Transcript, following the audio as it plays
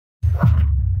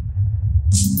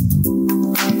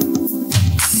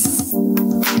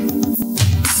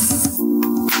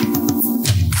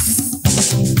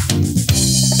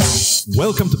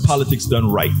Welcome to Politics Done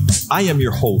Right. I am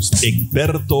your host,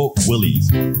 Egberto Willies.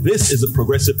 This is a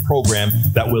progressive program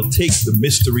that will take the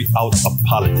mystery out of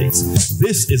politics.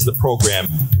 This is the program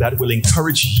that will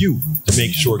encourage you to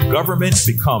make sure government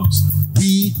becomes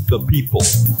we the people.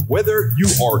 Whether you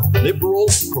are liberal,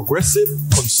 progressive,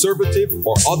 conservative,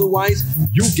 or otherwise,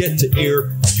 you get to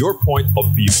air your point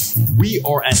of view. We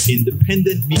are an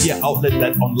independent media outlet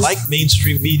that, unlike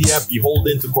mainstream media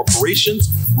beholden to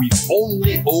corporations, we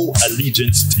only owe allegiance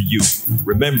to you.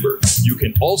 Remember, you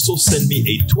can also send me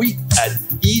a tweet at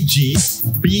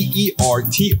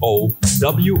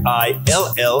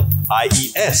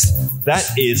EGBERTOWILLIES. That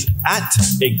is at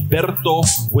Egberto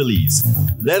Willies.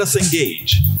 Let us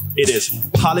engage. It is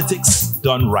Politics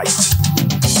Done Right.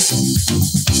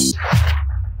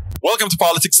 Welcome to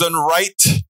Politics Done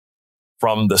Right.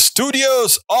 From the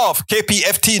studios of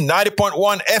KPFT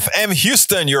 90.1 FM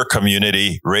Houston, your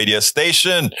community radio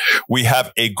station, we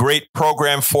have a great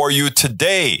program for you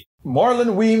today.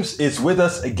 Marlon Weems is with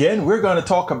us again. We're going to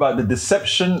talk about the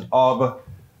deception of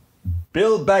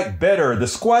Build Back Better. The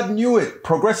squad knew it.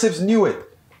 Progressives knew it.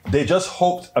 They just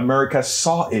hoped America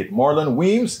saw it. Marlon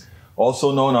Weems,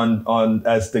 also known on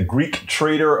as the Greek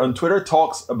trader on Twitter,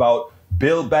 talks about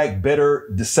Build Back Better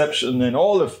deception and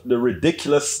all of the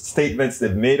ridiculous statements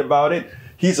they've made about it.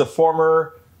 He's a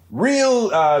former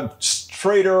real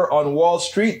trader on Wall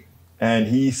Street, and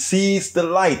he sees the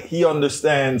light. He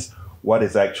understands what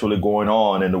is actually going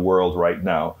on in the world right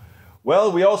now.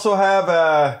 Well, we also have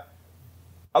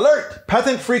alert.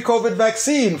 Patent-free COVID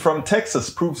vaccine from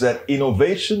Texas proves that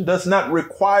innovation does not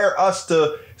require us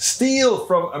to steal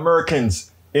from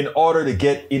Americans in order to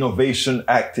get innovation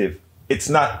active. It's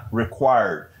not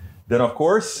required. Then, of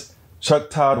course, Chuck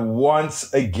Todd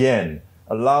once again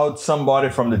allowed somebody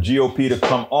from the GOP to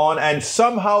come on and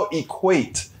somehow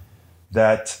equate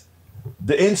that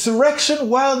the insurrection,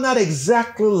 while not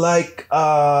exactly like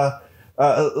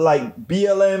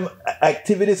BLM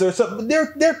activities or something,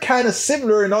 they're kind of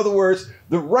similar. In other words,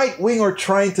 the right wing are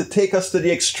trying to take us to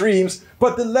the extremes,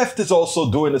 but the left is also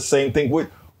doing the same thing with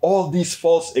all these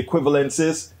false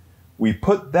equivalences. We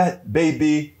put that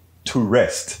baby to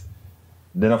rest.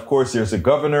 Then, of course, there's the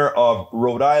governor of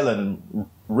Rhode Island,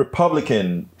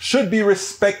 Republican, should be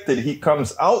respected. He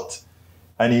comes out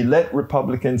and he let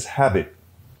Republicans have it.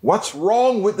 What's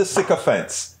wrong with the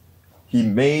sycophants? He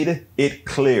made it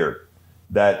clear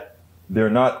that they're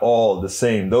not all the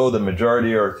same, though the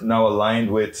majority are now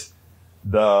aligned with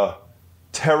the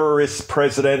terrorist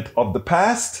president of the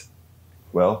past.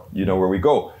 Well, you know where we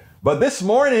go. But this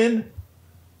morning,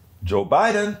 Joe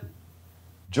Biden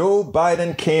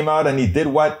came out and he did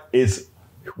what he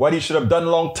should have done a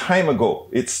long time ago.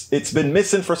 It's been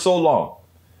missing for so long.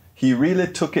 He really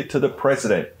took it to the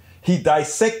president. He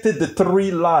dissected the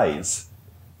three lies.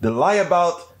 The lie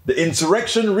about the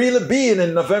insurrection really being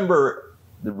in November,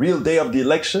 the real day of the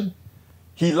election.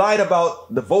 He lied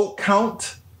about the vote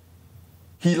count.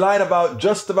 He lied about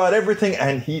just about everything,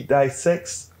 and he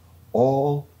dissects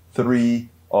all three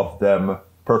of them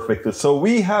perfectly. So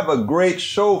we have a great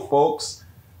show, folks.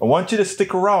 I want you to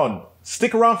stick around.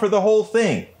 Stick around for the whole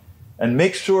thing. And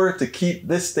make sure to keep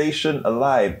this station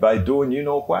alive by doing, you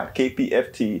know what,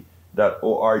 KPFT.org.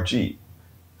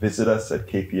 Visit us at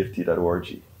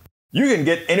kpft.org. You can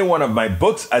get any one of my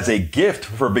books as a gift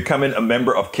for becoming a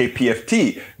member of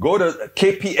KPFT. Go to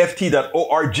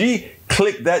kpft.org,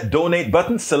 click that donate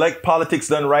button, select Politics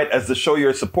Done Right as the show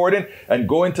you're supporting, and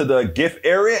go into the gift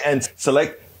area and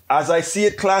select As I See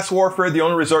It, Class Warfare, the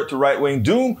only resort to right-wing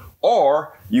doom.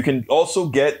 Or you can also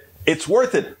get It's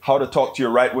Worth It, How to Talk to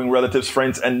Your Right-Wing Relatives,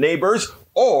 Friends, and Neighbors.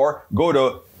 Or go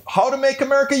to How to Make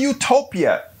America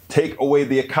Utopia, Take Away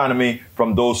the Economy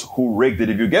from Those Who Rigged It.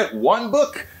 If you get one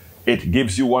book, it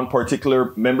gives you one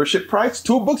particular membership price.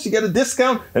 2 books, you get a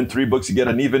discount. And 3 books, you get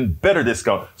an even better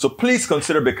discount. So please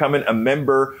consider becoming a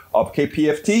member of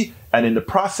KPFT. And in the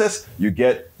process, you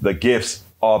get the gifts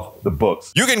of the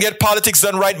books. You can get Politics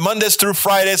Done Right Mondays through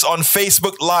Fridays on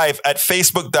Facebook Live at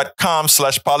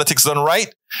facebook.com/Politics Done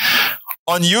Right.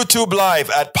 On YouTube Live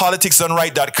at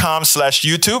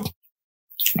politicsdoneright.com/YouTube.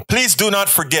 Please do not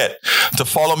forget to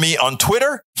follow me on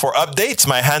Twitter for updates.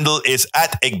 My handle is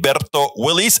at Egberto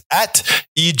Willies, at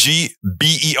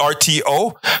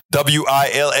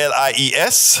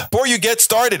EGBERTOWILLIES. Before you get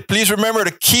started, please remember to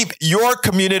keep your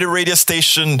community radio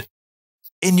station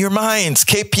in your minds,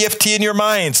 KPFT in your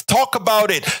minds. Talk about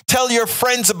it. Tell your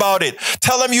friends about it.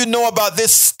 Tell them you know about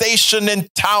this station in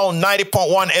town,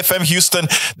 90.1 FM Houston,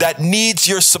 that needs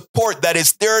your support, that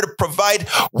is there to provide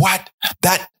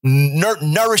that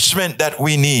nourishment that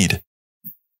we need.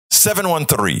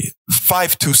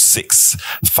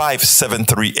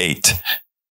 713-526-5738.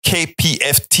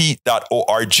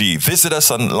 kpft.org. Visit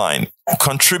us online.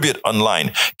 Contribute online.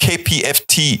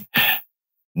 KPFT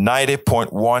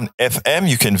 90.1 FM.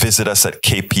 You can visit us at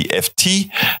kpft.org.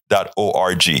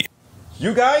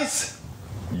 You guys,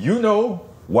 you know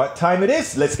what time it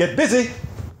is. Let's get busy.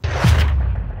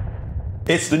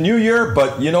 It's the new year,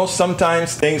 but you know,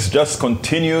 sometimes things just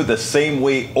continue the same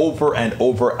way over and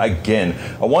over again.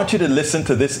 I want you to listen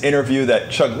to this interview that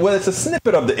it's a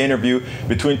snippet of the interview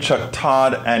between Chuck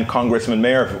Todd and Congressman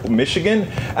Mayor of Michigan.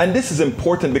 And this is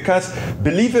important because,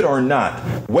 believe it or not,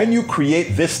 when you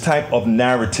create this type of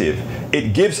narrative,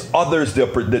 it gives others the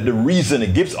reason,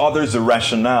 it gives others the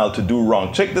rationale to do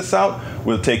wrong. Check this out.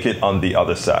 We'll take it on the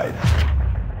other side.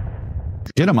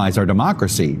 Legitimize our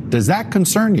democracy. Does that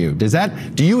concern you?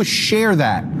 Do you share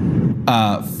that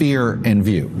fear and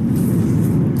view?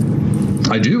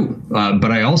 I do, but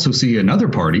I also see another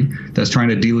party that's trying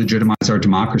to delegitimize our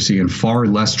democracy in far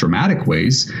less dramatic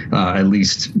ways. At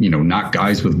least, not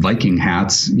guys with Viking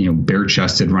hats,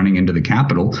 bare-chested running into the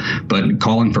Capitol, but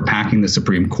calling for packing the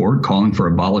Supreme Court, calling for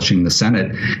abolishing the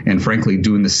Senate, and frankly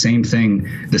doing the same thing,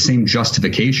 the same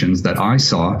justifications that I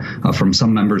saw from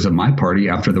some members of my party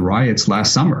after the riots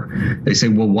last summer. They say,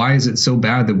 well, why is it so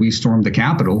bad that we stormed the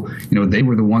Capitol? They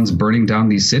were the ones burning down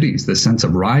these cities. The sense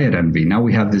of riot envy. Now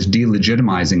we have this delegitimizing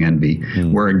envy,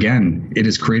 where again, it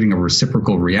is creating a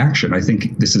reciprocal reaction. I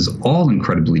think this is all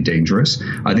incredibly dangerous.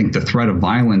 I think the threat of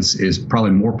violence is probably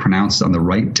more pronounced on the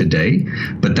right today,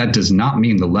 but that does not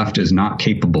mean the left is not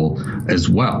capable as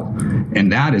well.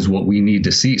 And that is what we need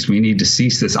to cease. We need to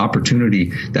cease this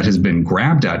opportunity that has been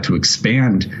grabbed at to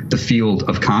expand the field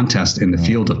of contest and the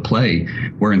field of play,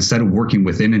 where instead of working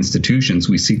within institutions,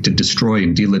 we seek to destroy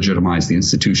and delegitimize the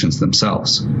institutions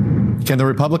themselves. Can the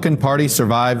Republican Party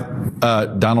survive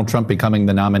Donald Trump becoming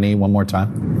the nominee one more time?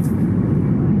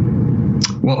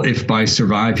 Well, if by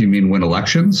survive you mean win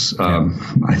elections,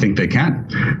 I think they can.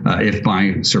 If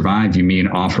by survive you mean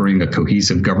offering a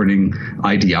cohesive governing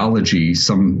ideology,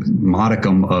 some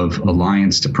modicum of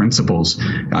alliance to principles,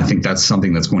 I think that's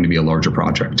something that's going to be a larger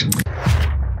project.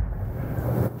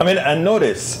 And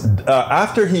notice,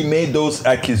 after he made those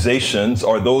accusations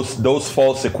or those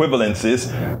false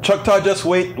equivalences, Chuck Todd just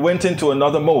went into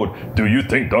another mode. Do you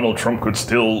think Donald Trump could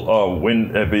still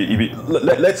win?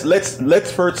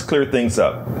 Let's first clear things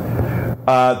up.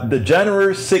 The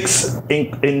January 6th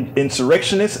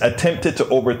insurrectionists attempted to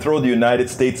overthrow the United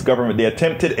States government. They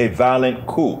attempted a violent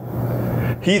coup.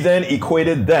 He then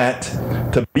equated that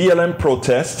to BLM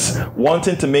protests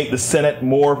wanting to make the Senate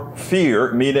more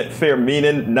fair,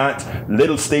 meaning not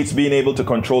little states being able to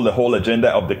control the whole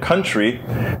agenda of the country.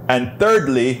 And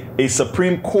thirdly, a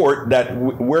Supreme Court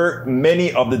where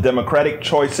many of the Democratic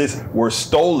choices were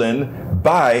stolen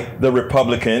by the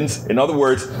Republicans. In other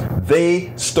words,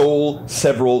 they stole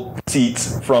several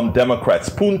seats from Democrats.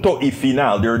 Punto y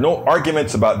final. There are no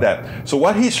arguments about that. So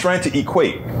what he's trying to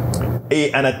equate,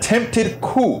 an attempted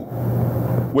coup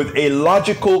with a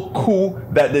logical coup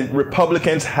that the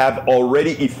Republicans have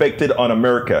already effected on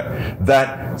America,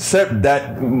 that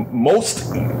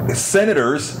most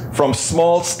senators from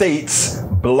small states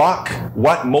block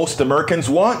what most Americans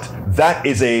want, that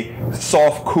is a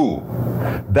soft coup.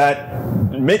 That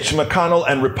Mitch McConnell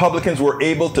and Republicans were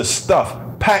able to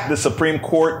pack the Supreme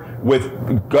Court with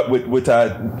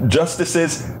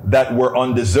justices that were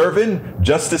undeserving,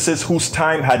 justices whose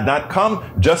time had not come,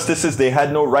 justices they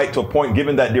had no right to appoint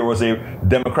given that there was a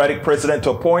Democratic president to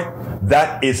appoint.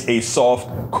 That is a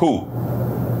soft coup.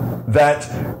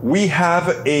 That we have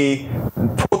a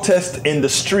protest in the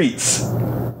streets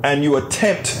and you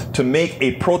attempt to make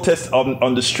a protest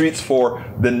on the streets for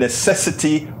the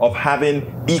necessity of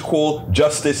having equal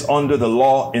justice under the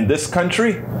law in this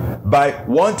country, by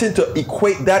wanting to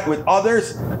equate that with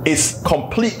others is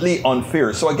completely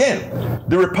unfair. So again,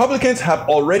 the Republicans have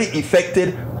already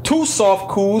effected two soft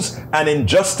coups and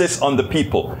injustice on the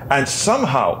people. And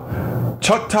somehow,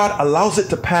 Chuck Todd allows it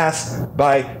to pass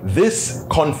by this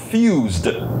confused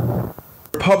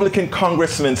Republican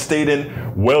congressman stating,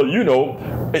 well,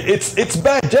 it's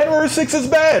bad. January 6th is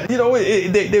bad.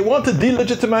 They want to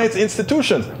delegitimize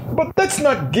institutions. But let's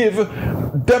not give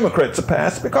Democrats a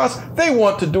pass because they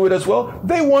want to do it as well.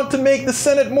 They want to make the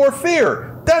Senate more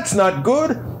fair. That's not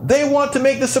good. They want to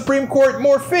make the Supreme Court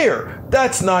more fair.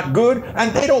 That's not good.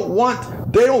 And they don't want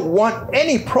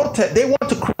any protest. They want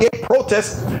to create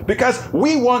protests because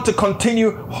we want to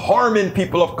continue harming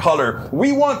people of color.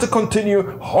 We want to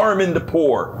continue harming the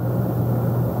poor.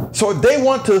 So if they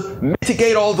want to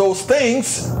mitigate all those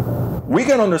things, we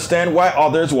can understand why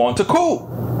others want to coup.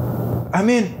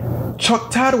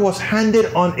 Chuck Todd was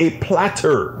handed on a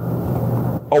platter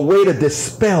a way to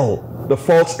dispel the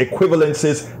false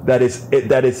equivalences that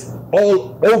is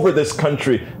all over this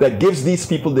country that gives these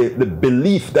people the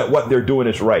belief that what they're doing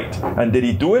is right. And did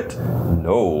he do it?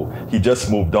 No. He just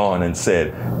moved on and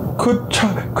said, could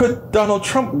Donald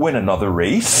Trump win another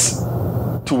race?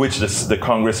 To which the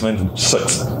congressman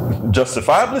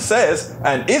justifiably says,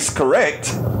 and is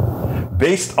correct,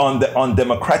 based on the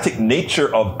undemocratic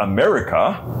nature of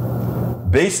America,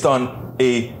 based on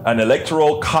an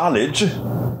electoral college,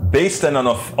 based on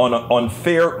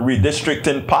unfair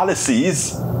redistricting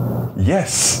policies,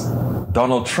 yes,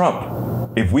 Donald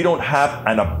Trump, if we don't have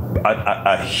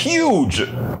a huge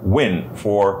win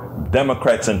for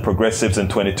Democrats and progressives in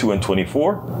 22 and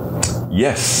 24,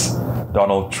 yes,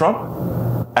 Donald Trump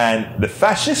and the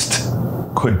fascist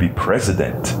could be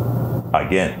president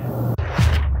again.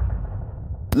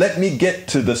 Let me get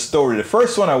to the story. The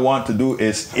first one I want to do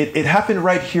is, it happened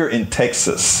right here in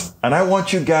Texas. And I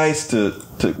want you guys to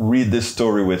read this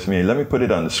story with me. Let me put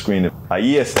it on the screen.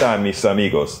 Ahí está, mis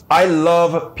amigos. I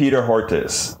love Peter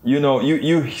Hortes. You know,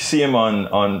 you see him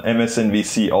on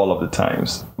MSNBC all of the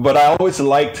times. But I always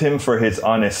liked him for his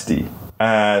honesty,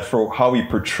 for how he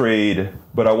portrayed.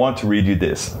 But I want to read you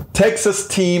this. Texas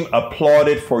team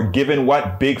applauded for giving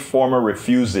what Big Pharma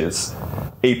refuses: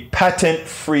 a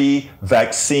patent-free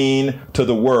vaccine to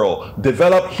the world.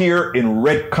 Developed here in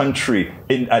Red Country,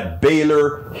 at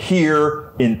Baylor,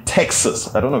 here in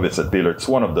Texas. I don't know if it's at Baylor. It's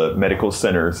one of the medical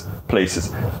centers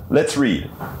places. Let's read.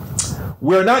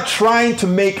 We're not trying to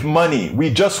make money.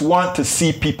 We just want to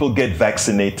see people get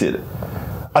vaccinated.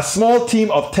 A small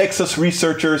team of Texas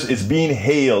researchers is being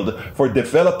hailed for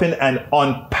developing an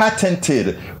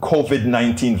unpatented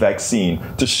COVID-19 vaccine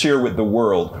to share with the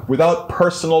world without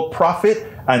personal profit,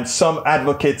 and some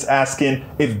advocates asking,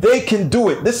 if they can do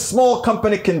it, this small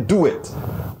company can do it,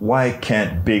 why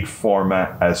can't Big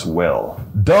Pharma as well?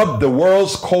 Dubbed the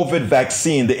world's COVID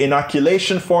vaccine, the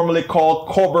inoculation formerly called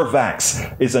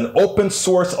Cobervax is an open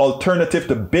source alternative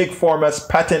to Big Pharma's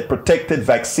patent protected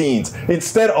vaccines.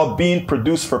 Instead of being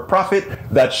produced for profit,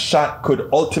 that shot could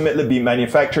ultimately be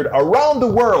manufactured around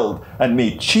the world and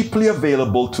made cheaply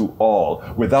available to all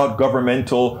without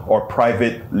governmental or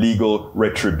private legal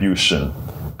retribution.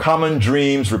 Common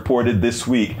Dreams reported this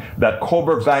week that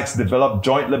Cobervax, developed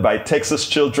jointly by Texas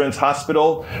Children's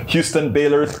Hospital, Houston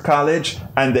Baylor College,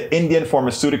 and the Indian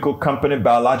pharmaceutical company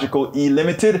Biological E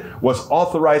Limited, was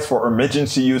authorized for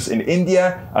emergency use in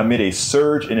India amid a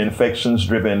surge in infections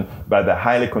driven by the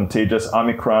highly contagious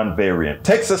Omicron variant.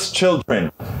 Texas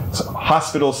Children's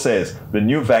Hospital says the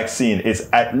new vaccine is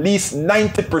at least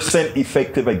 90%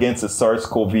 effective against the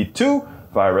SARS-CoV-2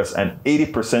 virus and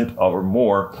 80% or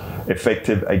more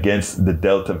effective against the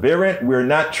Delta variant. We're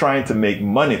not trying to make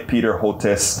money, Peter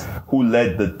Hortes, who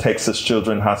led the Texas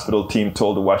Children's Hospital team,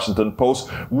 told the Washington Post.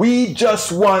 We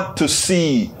just want to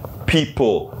see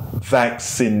people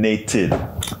vaccinated.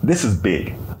 This is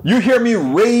big. You hear me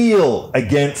rail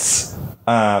against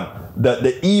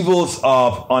the evils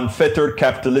of unfettered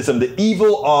capitalism, the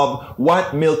evil of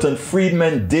what Milton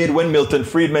Friedman did when Milton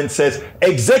Friedman says,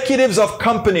 executives of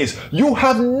companies, you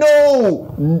have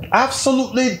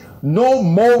absolutely no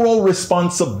moral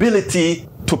responsibility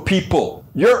to people.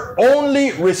 Your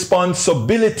only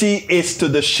responsibility is to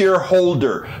the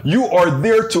shareholder. You are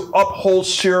there to uphold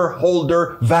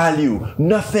shareholder value,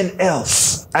 nothing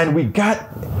else. And we got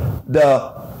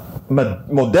the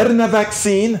Moderna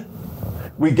vaccine.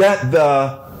 We got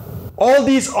all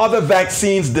these other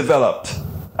vaccines developed.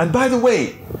 And by the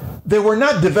way, they were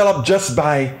not developed just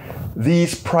by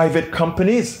these private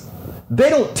companies.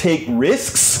 They don't take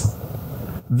risks.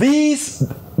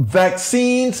 These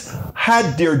vaccines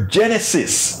had their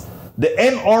genesis. The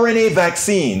mRNA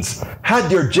vaccines had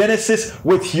their genesis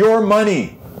with your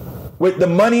money, with the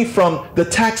money from the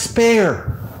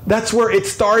taxpayer. That's where it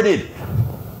started.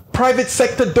 Private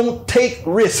sector don't take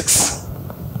risks.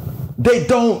 They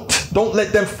don't. Don't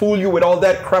let them fool you with all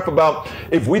that crap about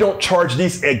if we don't charge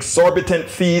these exorbitant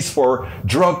fees for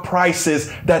drug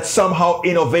prices, that somehow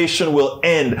innovation will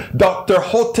end. Dr.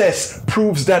 Hortes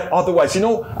proves that otherwise. You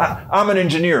know, I'm an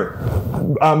engineer.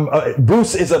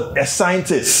 Bruce is a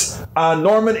scientist.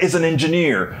 Norman is an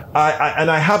engineer. And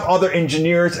I have other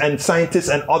engineers and scientists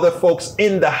and other folks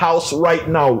in the house right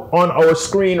now, on our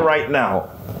screen right now.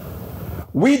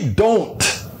 We don't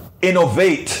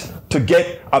innovate to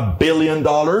get $1 billion.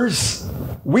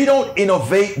 We don't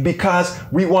innovate because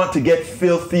we want to get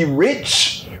filthy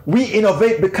rich. We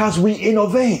innovate because we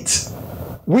innovate.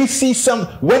 We see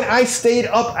when I stayed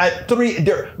up at 3,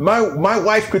 my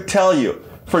wife could tell you,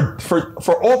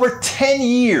 for over 10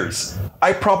 years,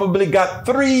 I probably got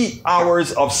 3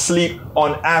 hours of sleep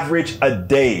on average a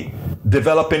day.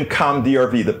 developing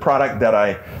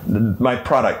ComDRV, my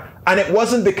product. And it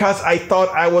wasn't because I thought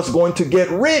I was going to get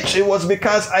rich. It was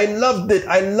because I loved it.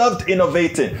 I loved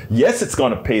innovating. Yes, it's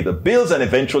going to pay the bills. And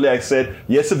eventually I said,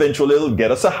 yes, eventually it'll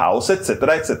get us a house,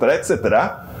 etc., etc.,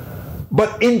 etc.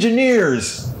 But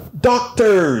engineers,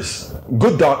 doctors,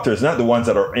 good doctors, not the ones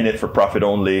that are in it for profit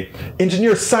only,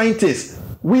 engineers, scientists,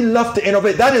 we love to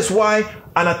innovate. That is why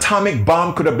an atomic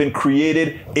bomb could have been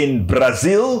created in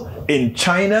Brazil, in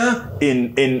China,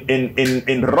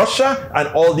 in Russia, and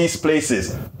all these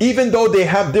places, even though they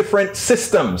have different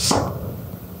systems.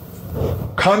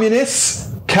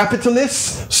 Communists,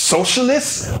 capitalists,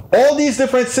 socialists, all these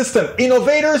different systems.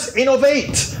 Innovators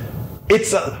innovate.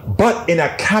 But in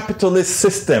a capitalist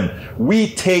system, we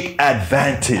take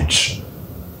advantage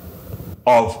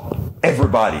of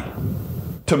everybody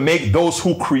to make those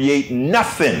who create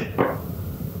nothing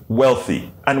wealthy.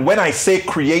 And when I say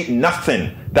create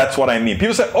nothing, that's what I mean.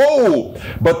 People say, oh,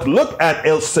 but look at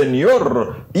El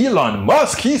Señor Elon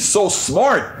Musk. He's so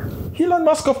smart. Elon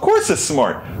Musk, of course, is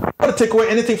smart. I don't want to take away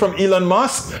anything from Elon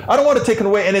Musk. I don't want to take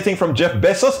away anything from Jeff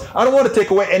Bezos. I don't want to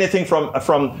take away anything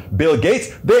from Bill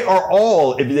Gates. They are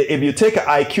all, if you take an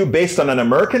IQ based on an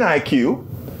American IQ,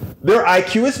 their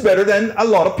IQ is better than a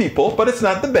lot of people, but it's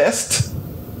not the best.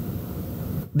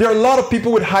 There are a lot of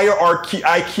people with higher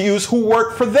IQs who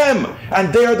work for them,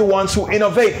 and they are the ones who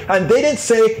innovate. And they didn't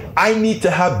say, I need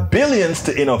to have billions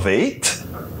to innovate.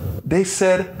 They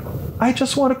said, I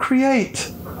just want to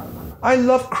create. I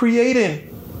love creating.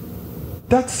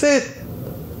 That's it.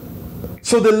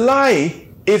 So the lie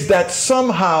is that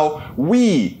somehow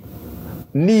we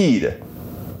need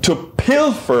to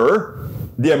pilfer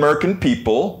the American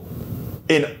people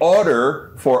in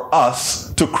order for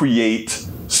us to create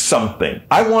something.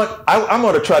 I'm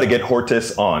going to try to get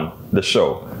Hortis on the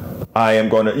show. I am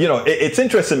going to, it's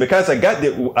interesting because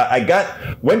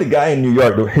when the guy in New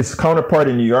York, his counterpart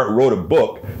in New York wrote a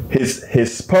book,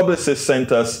 his publicist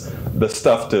sent us the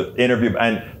stuff to interview,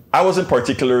 and I wasn't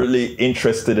particularly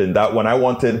interested in that one.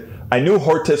 I knew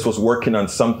Hortis was working on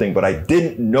something, but I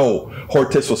didn't know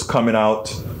Hortis was coming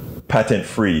out patent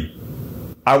free.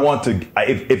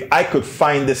 If I could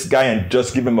find this guy and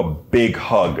just give him a big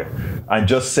hug and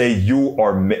just say,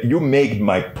 you made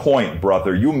my point,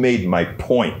 brother. You made my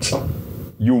point.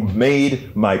 You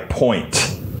made my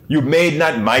point. You made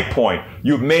not my point.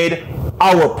 You made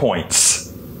our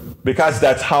points, because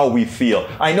that's how we feel.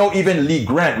 I know even Lee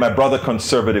Grant, my brother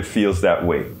conservative, feels that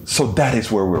way. So that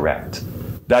is where we're at.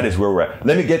 That is where we're at.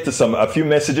 Let me get to a few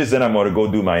messages, then I'm going to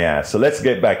go do my ass. So let's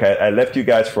get back. I left you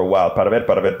guys for a while.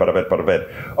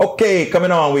 Paravet. Okay,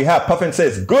 coming on. We have Puffin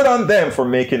says, good on them for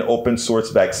making open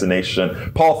source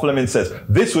vaccination. Paul Fleming says,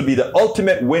 this would be the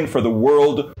ultimate win for the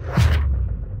world.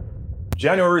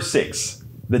 January 6th,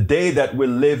 the day that will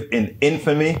live in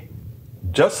infamy,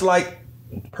 just like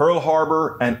Pearl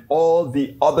Harbor and all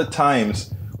the other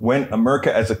times when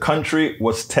America as a country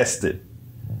was tested.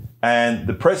 And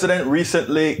the president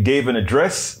recently gave an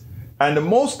address. And the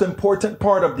most important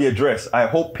part of the address, I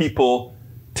hope people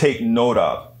take note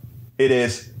of, it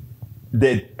is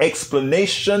the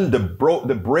explanation,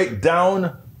 the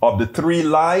breakdown of the three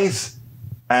lies,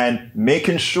 and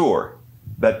making sure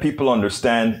that people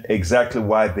understand exactly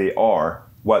why they are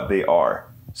what they are.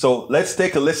 So let's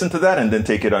take a listen to that and then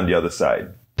take it on the other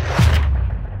side.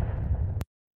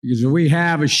 Because we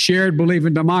have a shared belief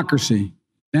in democracy,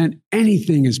 then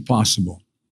anything is possible.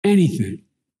 Anything.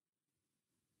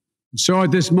 And so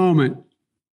at this moment,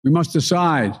 we must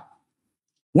decide,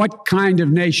 what kind of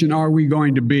nation are we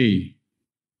going to be?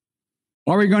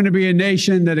 Are we going to be a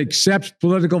nation that accepts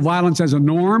political violence as a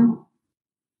norm?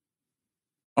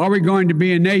 Are we going to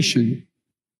be a nation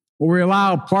where we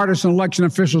allow partisan election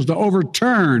officials to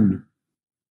overturn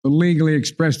the legally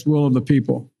expressed will of the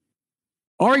people?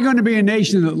 Are we going to be a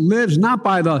nation that lives not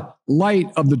by the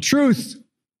light of the truth,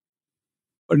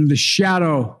 but in the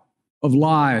shadow of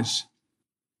lies?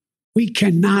 We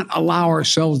cannot allow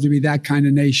ourselves to be that kind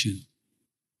of nation.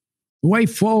 The way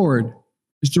forward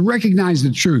is to recognize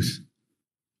the truth,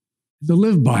 to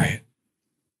live by it.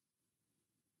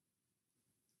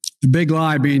 The big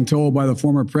lie being told by the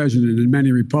former president and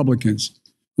many Republicans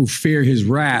who fear his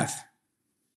wrath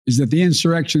is that the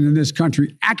insurrection in this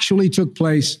country actually took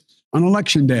place on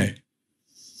Election Day,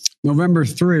 November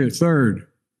 3rd,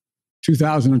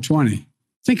 2020.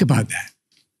 Think about that.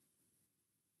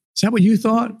 Is that what you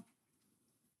thought?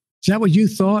 Is that what you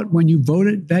thought when you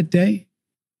voted that day?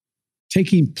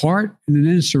 Taking part in an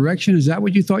insurrection? Is that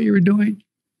what you thought you were doing?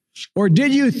 Or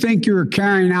did you think you were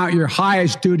carrying out your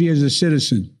highest duty as a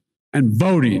citizen and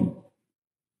voting?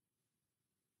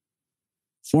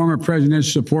 Former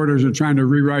president's supporters are trying to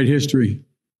rewrite history.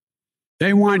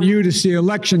 They want you to see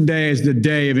Election Day as the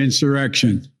day of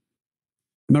insurrection.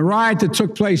 And the riot that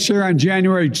took place here on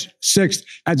January 6th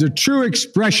as a true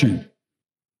expression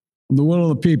of the will of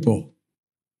the people.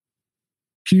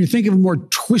 Can you think of a more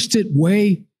twisted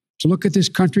way to look at this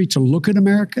country, to look at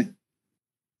America?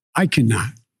 I cannot.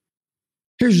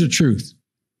 Here's the truth.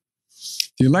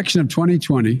 The election of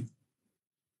 2020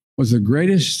 was the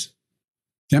greatest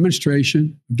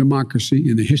demonstration of democracy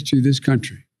in the history of this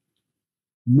country.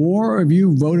 More of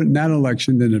you voted in that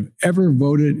election than have ever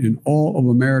voted in all of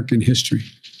American history.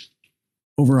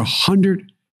 Over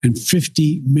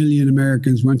 150 million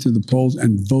Americans went to the polls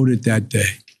and voted that day.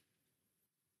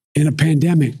 In a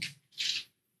pandemic,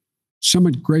 some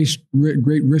at great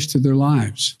risk to their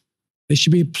lives. They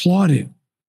should be applauded,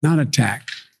 not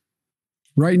attacked.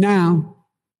 Right now,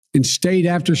 in state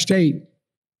after state,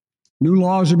 new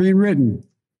laws are being written,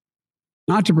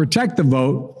 not to protect the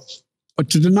vote, but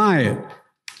to deny it.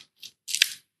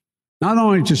 Not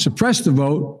only to suppress the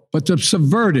vote, but to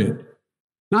subvert it.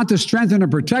 Not to strengthen or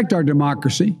protect our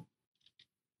democracy,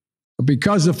 but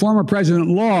because the former president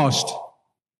lost,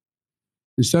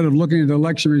 instead of looking at the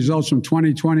election results from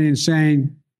 2020 and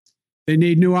saying they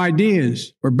need new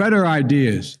ideas or better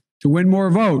ideas to win more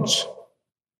votes,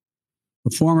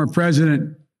 the former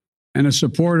president and his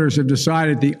supporters have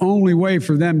decided the only way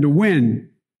for them to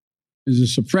win is to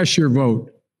suppress your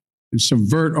vote and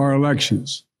subvert our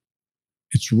elections.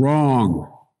 It's wrong.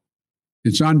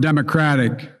 It's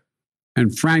undemocratic.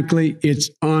 And frankly, it's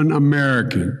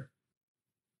un-American.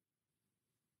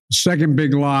 The second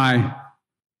big lie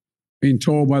being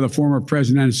told by the former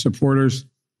president and his supporters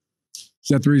is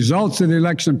that the results of the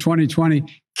election of 2020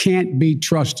 can't be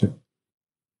trusted.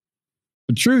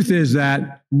 The truth is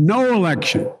that no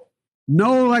election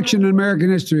in American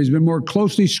history has been more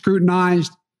closely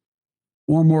scrutinized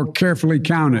or more carefully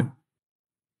counted.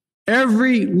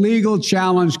 Every legal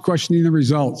challenge questioning the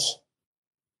results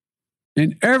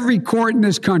in every court in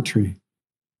this country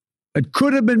that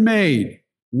could have been made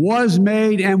was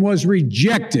made and was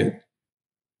rejected.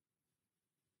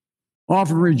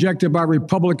 Often rejected by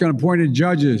Republican-appointed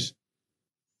judges,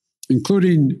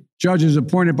 including judges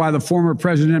appointed by the former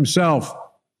president himself,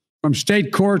 from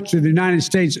state courts to the United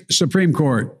States Supreme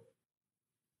Court.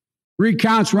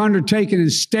 Recounts were undertaken in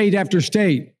state after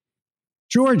state.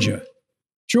 Georgia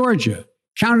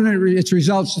counted its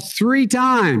results 3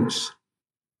 times,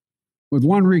 with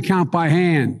 1 recount by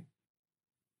hand.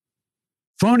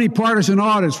 Phony partisan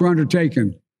audits were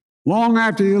undertaken long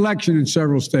after the election in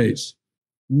several states.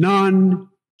 None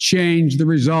changed the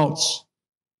results.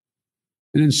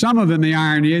 And in some of them, the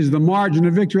irony is the margin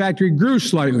of victory actually grew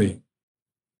slightly.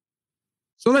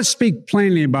 So let's speak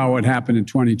plainly about what happened in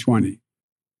 2020.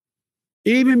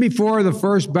 Even before the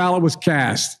first ballot was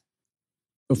cast,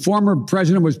 the former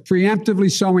president was preemptively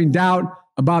sowing doubt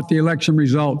about the election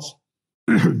results.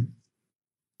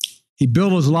 He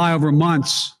built his lie over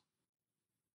months.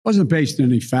 Wasn't based on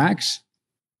any facts.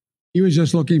 He was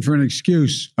just looking for an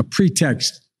excuse, a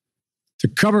pretext to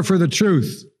cover for the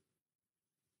truth.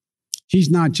 He's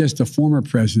not just a former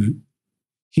president.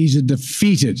 He's a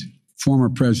defeated former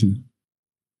president.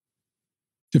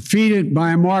 Defeated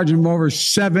by a margin of over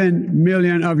 7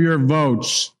 million of your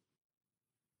votes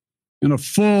in a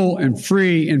full and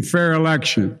free and fair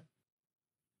election.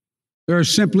 There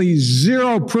is simply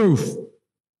zero proof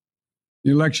the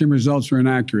election results were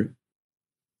inaccurate.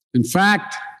 In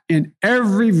fact, in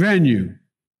every venue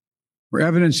where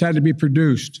evidence had to be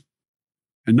produced,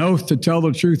 an oath to tell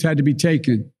the truth had to be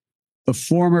taken, the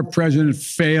former president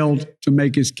failed to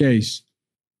make his case.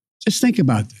 Just think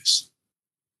about this.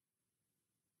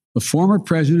 The former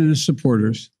president and his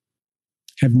supporters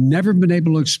have never been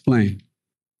able to explain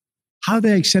how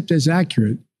they accept as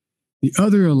accurate the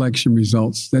other election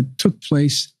results that took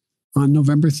place on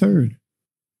November 3rd.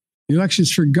 The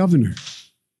elections for governor,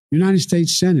 United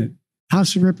States Senate,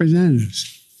 House of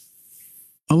Representatives.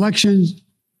 Elections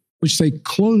which they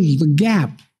closed the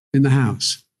gap in the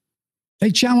House.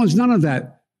 They challenged none of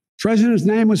that. President's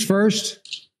name was first.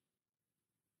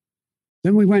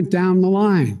 Then we went down the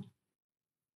line.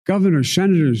 Governors,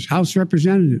 senators, House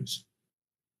representatives.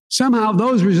 Somehow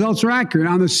those results are accurate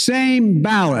on the same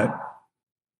ballot.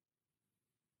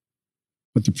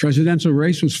 But the presidential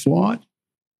race was flawed.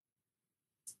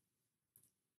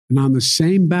 And on the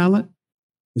same ballot,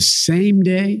 the same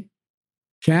day,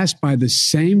 cast by the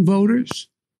same voters.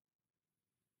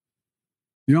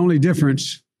 The only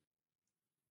difference,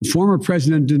 the former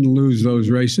president didn't lose those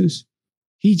races.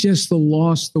 He just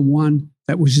lost the one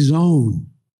that was his own.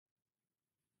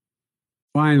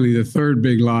 Finally, the third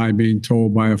big lie being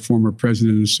told by a former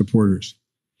president and his supporters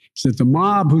is that the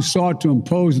mob who sought to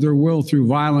impose their will through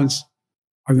violence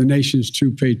are the nation's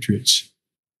true patriots.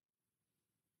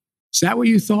 Is that what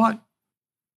you thought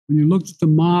when you looked at the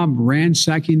mob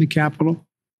ransacking the Capitol,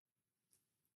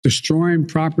 destroying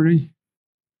property,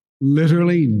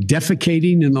 literally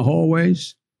defecating in the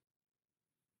hallways,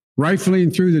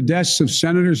 rifling through the desks of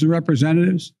senators and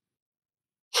representatives,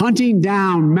 hunting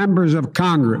down members of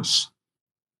Congress?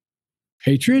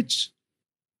 Patriots?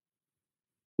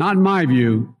 Not in my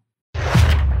view.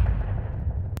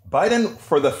 Biden,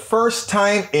 for the first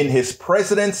time in his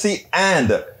presidency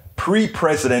and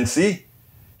pre-presidency,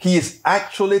 he is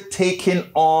actually taking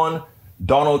on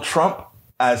Donald Trump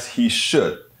as he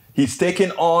should. He's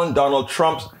taking on Donald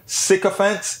Trump's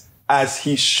sycophants as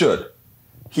he should.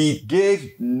 He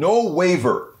gave no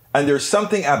waiver. And there's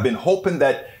something I've been hoping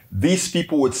that these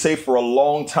people would say for a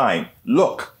long time.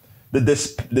 Look, the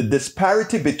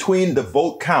disparity between the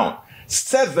vote count,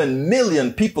 7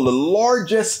 million people, the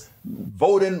largest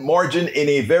voting margin in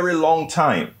a very long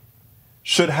time,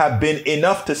 should have been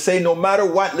enough to say no matter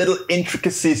what little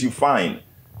intricacies you find,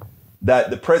 that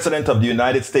the president of the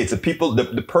United States,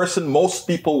 the person most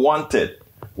people wanted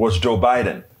was Joe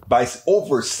Biden by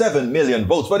over 7 million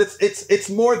votes. But it's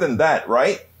more than that,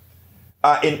 right?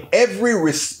 In every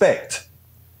respect,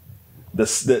 the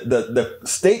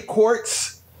state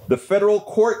courts, the federal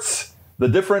courts, the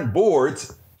different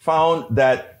boards found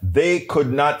that they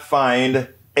could not find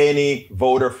any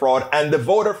voter fraud. And the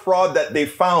voter fraud that they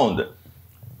found,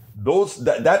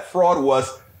 that fraud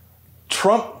was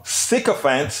Trump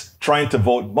sycophants trying to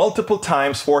vote multiple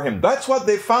times for him. That's what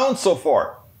they found so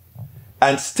far.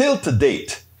 And still to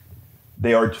date,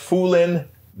 they are fooling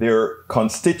their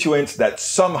constituents that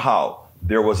somehow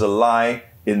there was a lie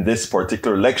in this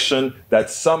particular election, that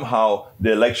somehow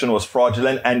the election was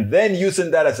fraudulent, and then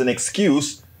using that as an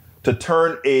excuse to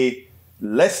turn a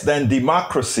less than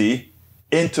democracy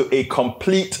into a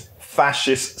complete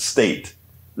fascist state.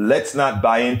 Let's not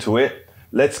buy into it.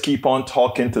 Let's keep on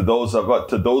talking to those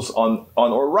on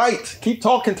our right. Keep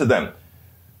talking to them.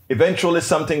 Eventually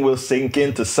something will sink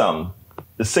into some.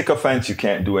 The sycophants you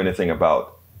can't do anything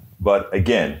about. But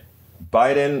again,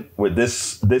 Biden with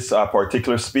this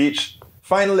particular speech,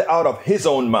 finally out of his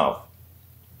own mouth,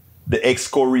 the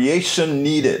excoriation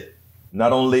needed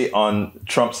not only on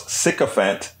Trump's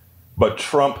sycophant, but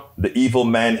Trump, the evil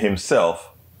man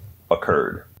himself,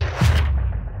 occurred.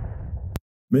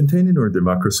 Maintaining our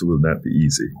democracy will not be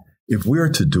easy. If we are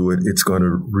to do it, it's going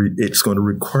to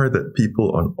require that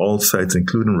people on all sides,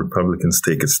 including Republicans,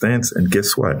 take a stance. And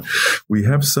guess what? We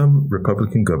have some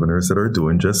Republican governors that are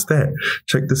doing just that.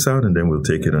 Check this out, and then we'll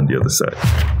take it on the other side.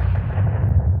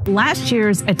 Last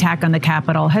year's attack on the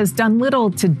Capitol has done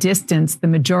little to distance the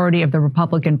majority of the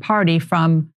Republican Party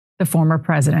from the former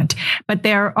president. But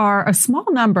there are a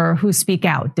small number who speak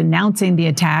out, denouncing the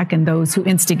attack and those who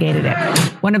instigated it.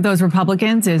 One of those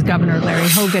Republicans is Governor Larry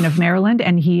Hogan of Maryland,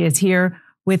 and he is here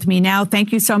with me now.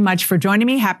 Thank you so much for joining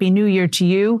me. Happy New Year to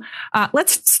you.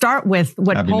 Let's start with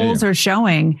what polls are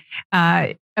showing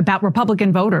about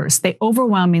Republican voters. They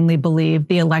overwhelmingly believe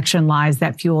the election lies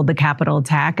that fueled the Capitol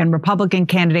attack, and Republican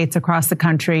candidates across the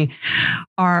country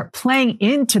are playing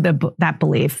into that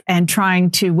belief and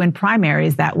trying to win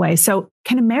primaries that way. So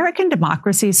can American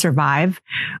democracy survive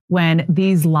when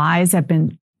these lies have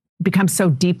become so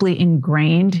deeply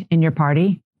ingrained in your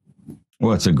party?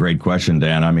 Well, it's a great question,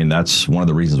 Dan. I mean, that's one of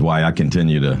the reasons why I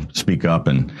continue to speak up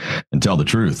and tell the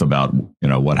truth about,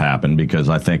 what happened, because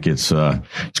I think it's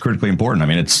critically important. I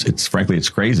mean, it's frankly, it's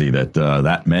crazy that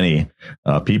that many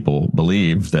people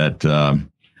believe that,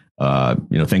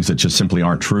 things that just simply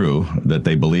aren't true, that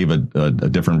they believe a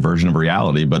different version of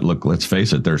reality. But look, let's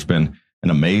face it, there's been an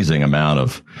amazing amount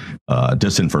of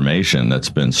disinformation that's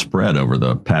been spread over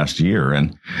the past year,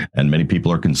 and many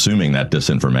people are consuming that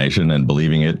disinformation and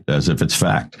believing it as if it's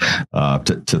fact.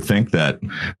 To think that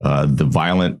the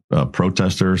violent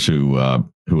protesters who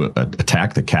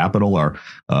attacked the Capitol,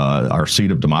 our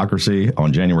seat of democracy,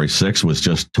 on January 6th was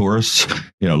just tourists,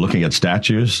 looking at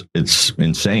statues. It's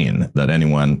insane that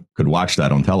anyone could watch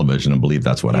that on television and believe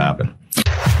that's what happened.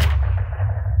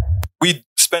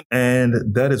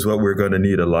 And that is what we're going to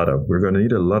need a lot of. We're going to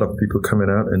need a lot of people coming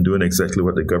out and doing exactly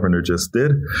what the governor just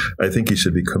did. I think he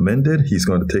should be commended. He's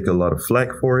going to take a lot of flack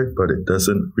for it, but it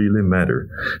doesn't really matter.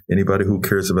 Anybody who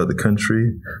cares about the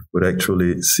country would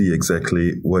actually see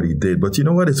exactly what he did. But you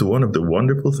know what? It's one of the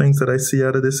wonderful things that I see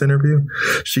out of this interview.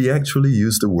 She actually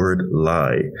used the word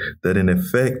lie, that in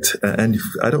effect, and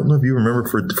I don't know if you remember,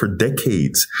 for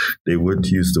decades, they wouldn't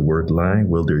use the word lie.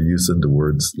 Well, they're using the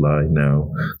words lie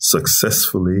now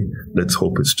successfully. Let's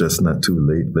hope it's just not too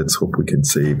late. Let's hope we can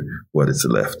save what is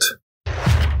left.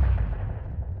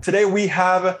 Today we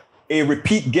have a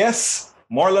repeat guest,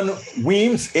 Marlon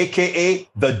Weems, a.k.a.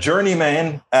 the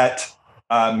journeyman at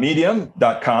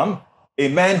medium.com, a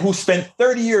man who spent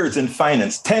 30 years in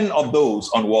finance, 10 of those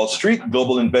on Wall Street.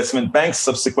 Global investment banks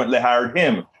subsequently hired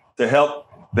him to help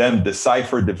them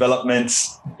decipher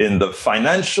developments in the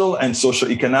financial and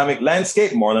socio-economic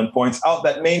landscape. Marlon points out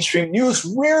that mainstream news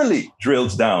rarely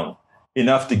drills down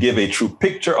enough to give a true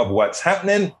picture of what's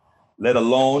happening, let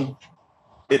alone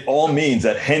it all means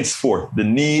that henceforth the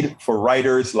need for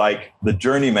writers like the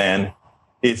journeyman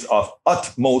is of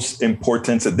utmost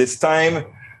importance at this time.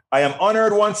 I am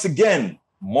honored once again,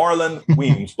 Marlon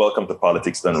Weems. Welcome to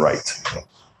Politics Done Right.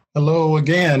 Hello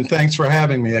again. Thanks for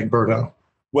having me, Egberto.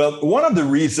 Well, one of the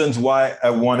reasons why I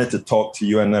wanted to talk to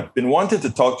you, and I've been wanting to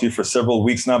talk to you for several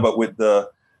weeks now, but with the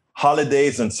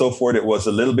holidays and so forth, it was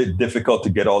a little bit difficult to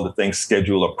get all the things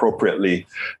scheduled appropriately.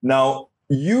 Now,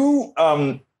 you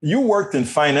worked in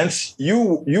finance.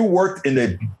 You worked in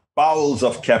the bowels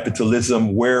of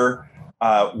capitalism, where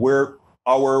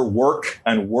our work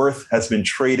and worth has been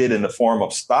traded in the form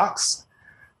of stocks.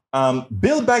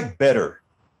 Build Back Better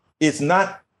is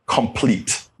not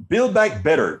complete. Build Back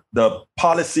Better, the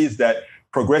policies that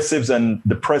progressives and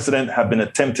the president have been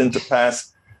attempting to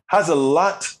pass, has a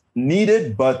lot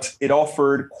needed, but it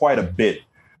offered quite a bit.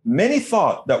 Many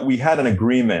thought that we had an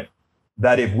agreement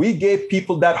that if we gave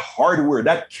people that hardware,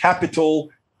 that capital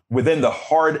within the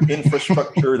hard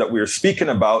infrastructure that we are speaking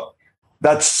about,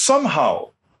 that somehow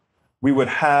we would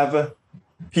have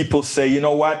people say, you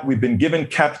know what, we've been given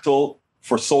capital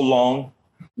for so long.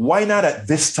 Why not at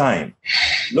this time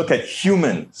look at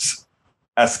humans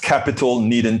as capital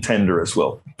need and tender as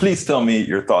well? Please tell me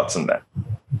your thoughts on that.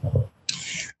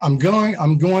 I'm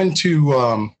going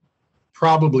to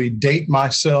probably date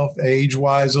myself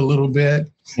age-wise a little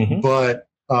bit, but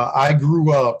I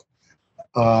grew up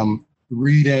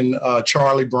reading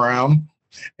Charlie Brown,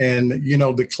 and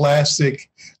the classic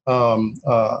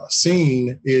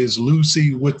scene is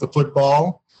Lucy with the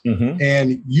football,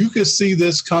 and you could see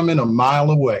this coming a mile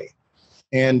away.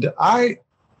 And I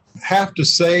have to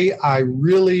say, I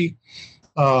really,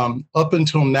 up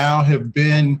until now, have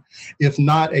been, if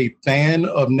not a fan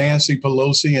of Nancy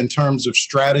Pelosi in terms of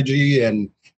strategy and,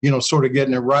 sort of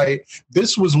getting it right.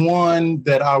 This was one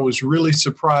that I was really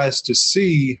surprised to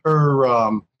see her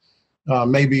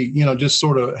maybe, just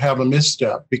sort of have a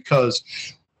misstep, because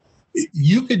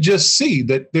you could just see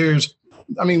that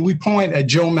we point at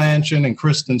Joe Manchin and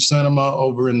Kristen Sinema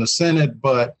over in the Senate,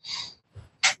 but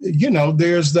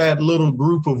there's that little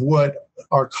group of what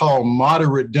are called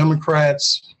moderate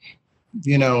Democrats.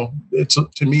 It's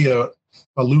to me a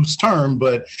loose term,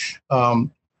 but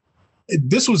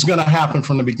this was going to happen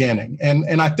from the beginning.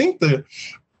 And I think that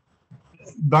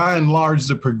by and large,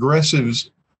 the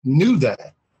progressives knew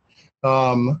that.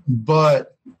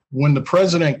 But when the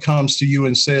president comes to you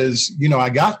and says, I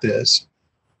got this,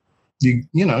 you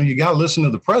got to listen to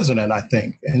the president, I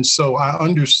think. And so I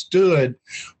understood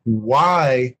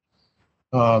why,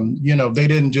 they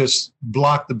didn't just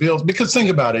block the bills. Because think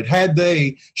about it, had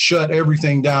they shut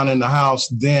everything down in the House,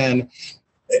 then,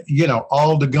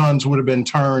 all the guns would have been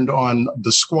turned on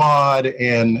the squad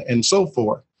and so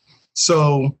forth.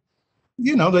 So,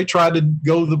 they tried to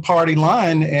go the party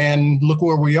line, and look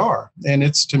where we are. And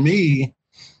it's, to me,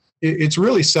 it's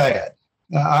really sad.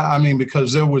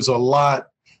 Because there was a lot.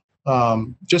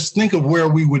 Just think of where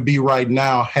we would be right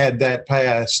now had that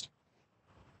passed,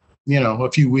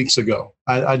 a few weeks ago.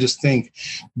 I just think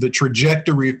the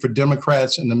trajectory for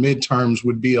Democrats in the midterms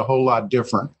would be a whole lot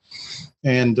different.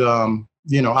 And,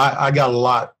 I got a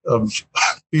lot of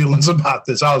feelings about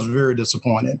this. I was very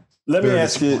disappointed. Let me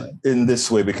ask you in this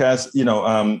way, because,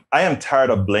 I am tired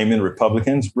of blaming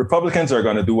Republicans. Republicans are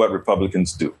going to do what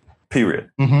Republicans do, period.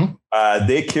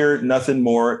 They care nothing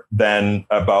more than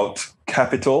about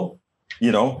capital.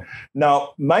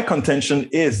 Now, my contention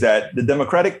is that the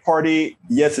Democratic Party,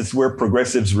 yes, it's where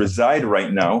progressives reside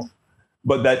right now,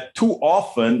 but that too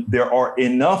often there are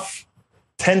enough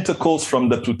tentacles from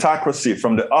the plutocracy,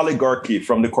 from the oligarchy,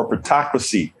 from the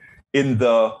corporatocracy in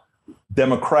the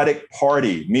Democratic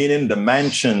Party, meaning the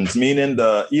Manchins, meaning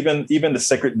even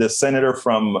the senator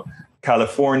from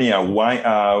California,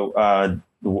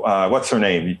 what's her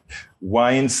name?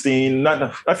 Weinstein,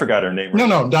 I forgot her name.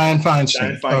 No, Dianne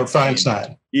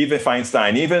Feinstein. Even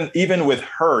Feinstein, even with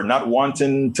her not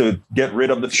wanting to get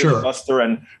rid of the filibuster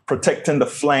and protecting the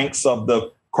flanks of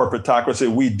the corporatocracy,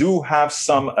 we do have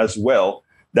some as well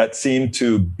that seem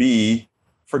to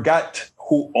forgot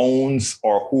who owns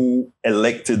or who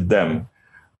elected them.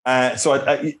 So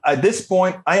at this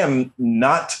point, I am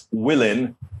not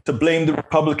willing to blame the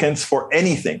Republicans for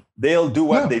anything. They'll do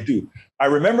what they do. I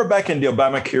remember back in the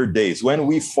Obamacare days when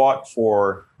we fought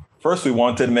for First, we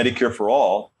wanted Medicare for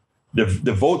all. The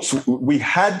votes, we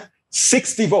had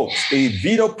 60 votes, a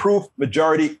veto-proof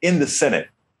majority in the Senate.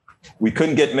 We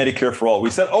couldn't get Medicare for all.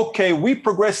 We said, okay, we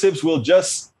progressives will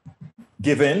just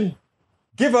give in.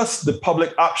 Give us the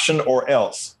public option or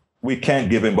else. We can't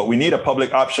give in, but we need a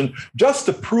public option just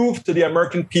to prove to the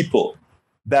American people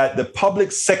that the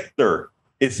public sector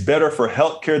is better for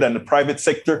healthcare than the private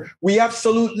sector. We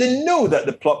absolutely knew that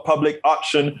the public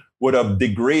option would have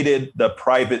degraded the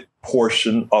private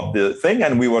portion of the thing,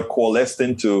 and we would coalesce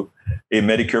into a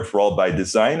Medicare for all by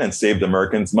design and saved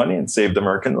Americans money and saved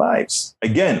American lives.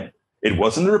 Again, it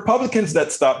wasn't the Republicans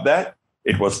that stopped that.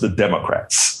 It was the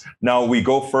Democrats. Now we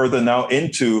go further now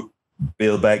into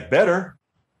Build Back Better,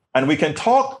 and we can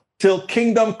talk till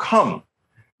kingdom come.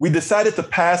 We decided to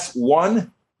pass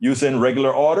one using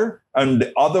regular order and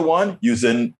the other one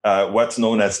using what's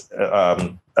known as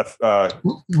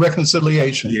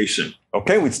reconciliation.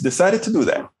 Okay, we decided to do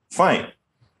that. Fine.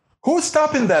 Who's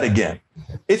stopping that again?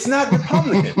 It's not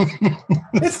Republicans.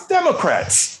 It's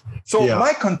Democrats. So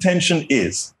my contention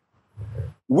is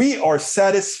we are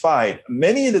satisfied.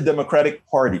 Many in the Democratic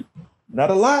Party, not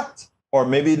a lot, or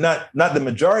maybe not the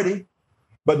majority,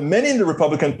 but many in the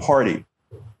Republican Party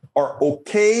are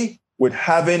okay with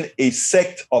having a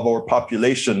sect of our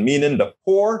population, meaning the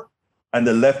poor and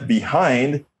the left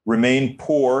behind, remain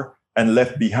poor and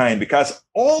left behind, because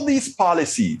all these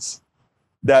policies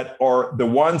that are the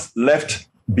ones left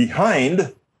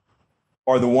behind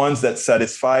are the ones that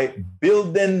satisfy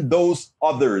building those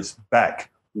others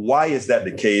back. Why is that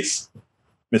the case,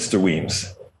 Mr.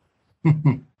 Weems?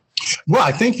 Well,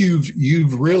 I think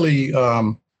you've really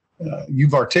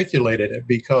you've articulated it,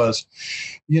 because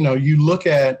you look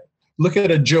at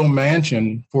a Joe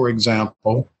Manchin, for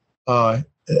example.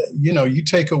 You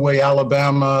take away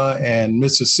Alabama and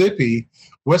Mississippi,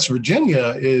 West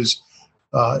Virginia is,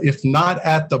 if not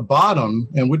at the bottom,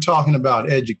 and we're talking about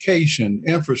education,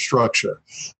 infrastructure,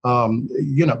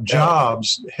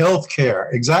 jobs,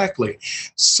 healthcare, exactly.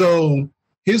 So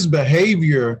his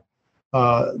behavior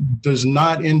does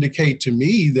not indicate to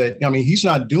me that, he's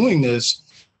not doing this,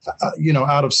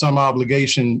 out of some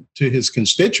obligation to his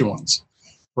constituents,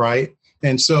 right?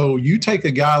 And so you take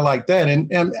a guy like that,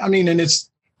 and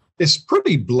it's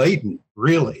pretty blatant,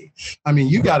 really.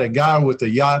 You got a guy with a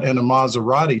yacht and a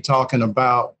Maserati talking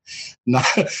about not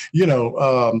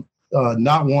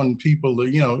wanting people to,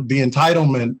 the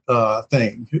entitlement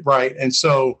thing, right? And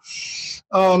so,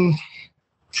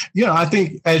 I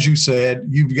think, as you said,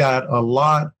 you've got a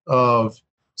lot of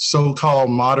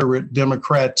so-called moderate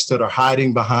Democrats that are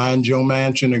hiding behind Joe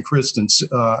Manchin and Kyrsten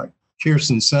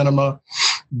Sinema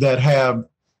that have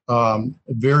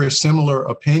very similar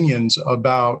opinions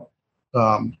about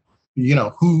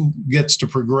who gets to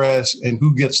progress and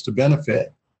who gets to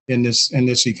benefit in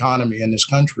this economy, in this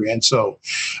country. And so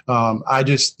I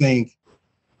just think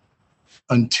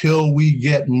until we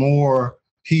get more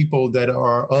people that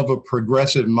are of a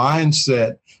progressive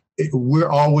mindset, we're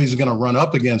always going to run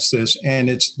up against this. And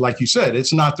it's like you said,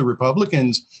 it's not the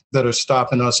Republicans that are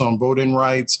stopping us on voting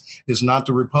rights. It's not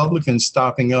the Republicans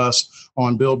stopping us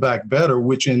on Build Back Better,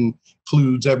 which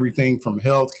includes everything from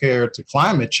healthcare to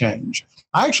climate change.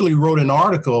 I actually wrote an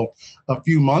article a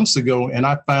few months ago, and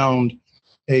I found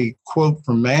a quote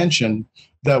from Manchin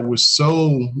that was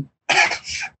so,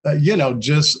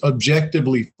 just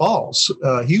objectively false.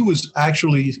 He was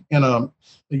actually in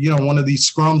one of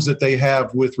these scrums that they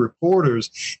have with reporters.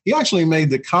 He actually made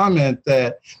the comment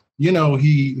that,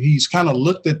 he's kind of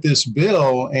looked at this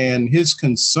bill, and his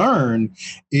concern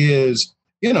is,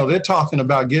 they're talking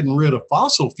about getting rid of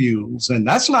fossil fuels, and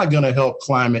that's not going to help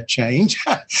climate change.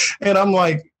 And I'm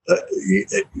like,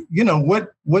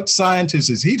 what scientist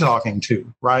is he talking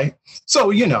to, right?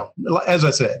 So, as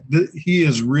I said, he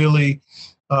is really,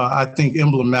 I think,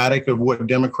 emblematic of what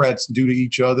Democrats do to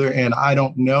each other. And I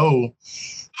don't know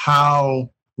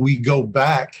how we go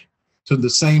back to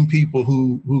the same people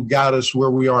who got us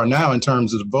where we are now in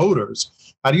terms of the voters.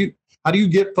 How do you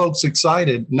get folks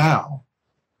excited now?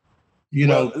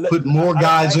 Put more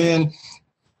guys in.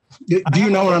 Do you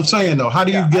know what I'm saying, though? How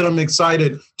do you get them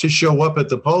excited to show up at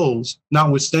the polls,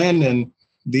 notwithstanding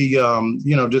the,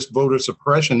 just voter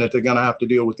suppression that they're going to have to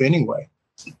deal with anyway?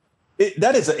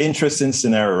 That is an interesting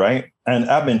scenario, right? And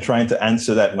I've been trying to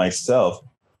answer that myself.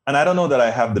 And I don't know that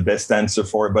I have the best answer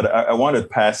for it, but I want to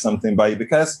pass something by you,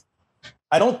 because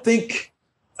I don't think,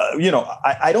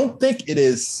 I don't think it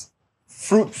is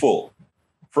fruitful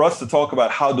for us to talk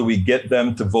about how do we get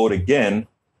them to vote again.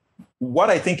 What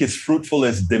I think is fruitful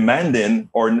is demanding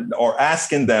or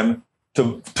asking them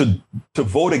to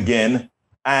vote again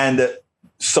and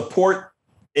support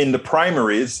in the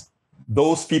primaries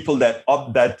those people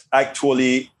that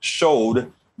actually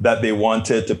showed that they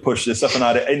wanted to push this up and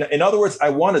out. In other words, I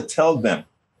want to tell them,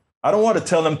 I don't want to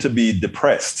tell them to be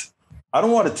depressed. I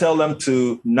don't want to tell them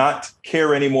to not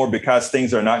care anymore because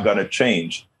things are not going to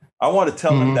change. I want to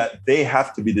tell them that they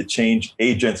have to be the change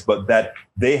agents, but that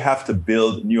they have to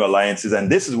build new alliances. And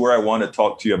this is where I want to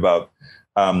talk to you about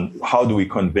how do we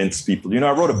convince people.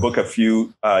 I wrote a book a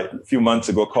few months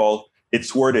ago called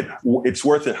It's Worth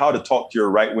It, How to Talk to Your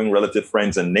Right-Wing Relative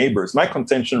Friends and Neighbors. My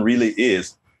contention really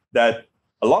is that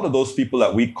a lot of those people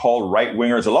that we call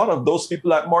right-wingers, a lot of those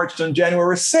people that marched on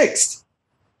January 6th,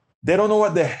 they don't know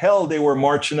what the hell they were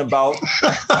marching about.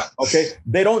 Okay.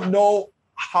 They don't know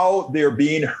how they're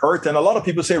being hurt. And a lot of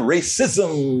people say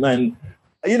racism. And,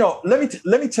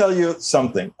 let me tell you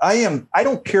something. I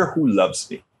don't care who loves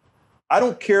me. I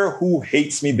don't care who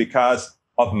hates me because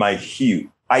of my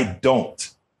hue. I don't.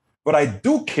 But I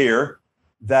do care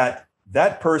that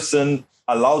that person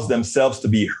allows themselves to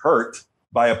be hurt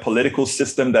by a political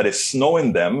system that is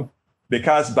snowing them,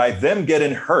 because by them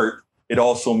getting hurt, it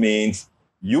also means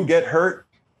you get hurt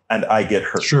and I get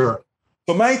hurt. Sure.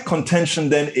 So my contention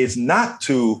then is not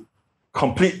to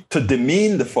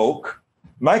demean the folk.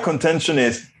 My contention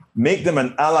is make them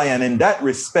an ally. And in that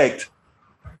respect,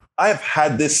 I've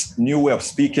had this new way of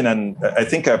speaking, and I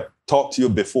think I've talked to you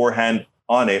beforehand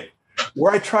on it,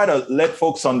 where I try to let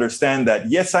folks understand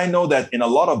that, yes, I know that in a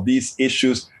lot of these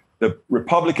issues, the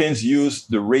Republicans use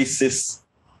the racist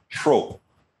trope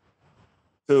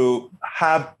to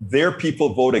have their people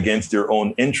vote against their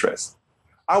own interests.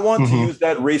 I want to use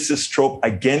that racist trope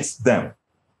against them.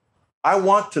 I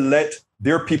want to let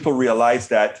their people realize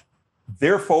that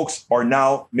their folks are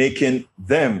now making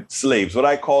them slaves, what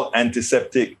I call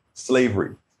antiseptic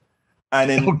slavery. And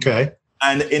the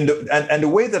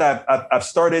way that I've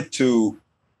started to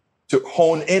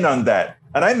hone in on that,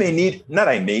 and I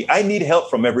need help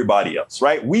from everybody else,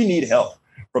 right? We need help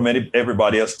from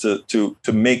everybody else to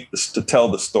tell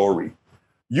the story.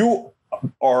 You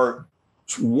are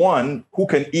one who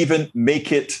can even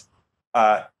make it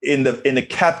in the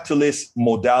capitalist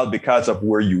model because of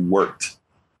where you worked.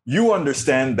 You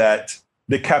understand that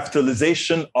the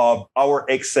capitalization of our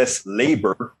excess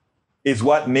labor is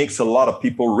what makes a lot of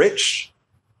people rich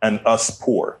and us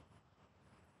poor.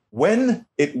 When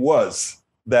it was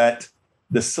that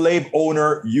the slave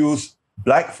owner used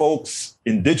Black folks,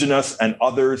 indigenous and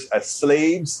others as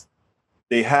slaves,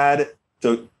 they had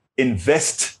to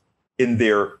invest in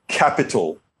their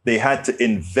capital. They had to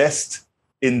invest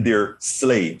in their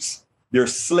slaves. Their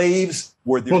slaves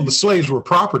were the slaves were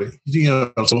property.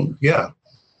 So yeah.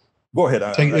 Go ahead.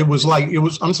 It was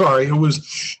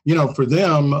for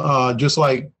them, just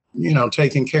like,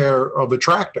 taking care of a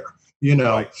tractor,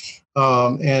 Right.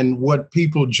 And what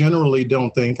people generally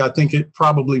don't think, I think it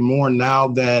probably more now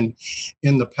than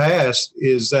in the past,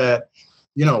 is that,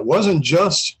 it wasn't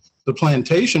just the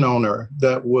plantation owner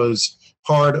that was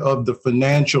part of the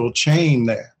financial chain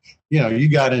there. You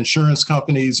got insurance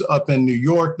companies up in New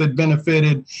York that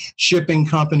benefited, shipping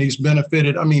companies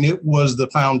benefited. I mean, it was the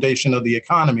foundation of the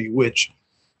economy, which,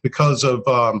 because of,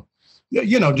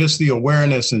 just the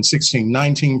awareness in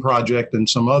 1619 Project and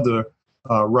some other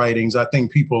writings, I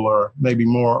think people are maybe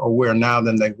more aware now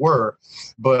than they were.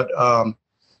 But,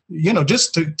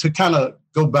 just to kind of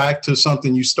go back to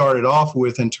something you started off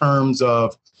with in terms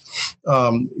of,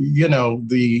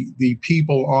 the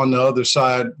people on the other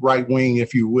side, right wing,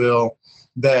 if you will,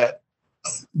 that,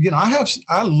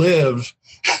 I live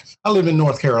in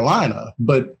North Carolina,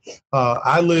 but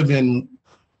I live in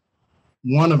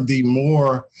one of the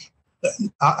more,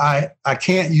 I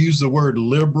can't use the word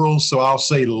liberal, so I'll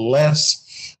say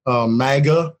less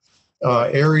MAGA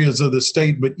areas of the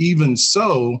state. But even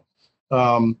so,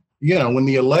 when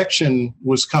the election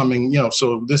was coming,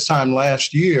 so this time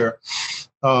last year,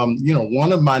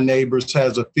 one of my neighbors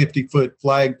has a 50-foot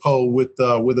flagpole with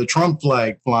a Trump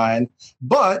flag flying.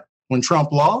 But when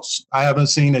Trump lost, I haven't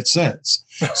seen it since.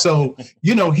 So,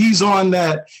 he's on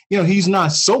that, he's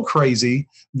not so crazy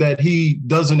that he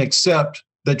doesn't accept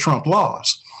that Trump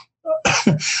lost.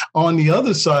 On the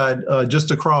other side,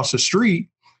 just across the street,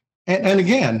 and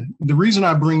again, the reason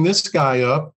I bring this guy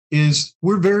up is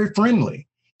we're very friendly.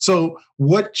 So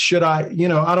what should I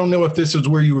don't know if this is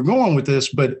where you were going with this,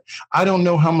 but I don't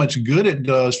know how much good it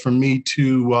does for me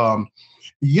to,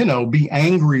 be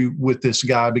angry with this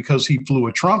guy because he flew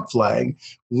a Trump flag,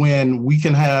 when we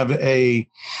can have a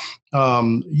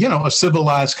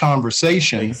civilized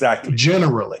conversation. Exactly.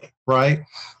 Generally, right?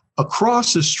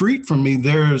 Across the street from me,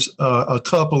 there's a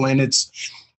couple, and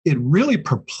it really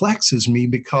perplexes me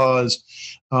because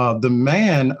the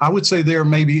man, I would say they're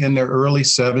maybe in their early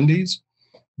 70s.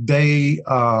 They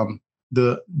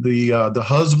the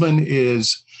husband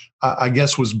is, I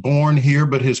guess, was born here,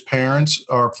 but his parents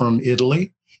are from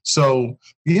Italy. So,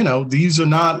 these are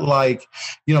not like,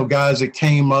 guys that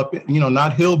came up,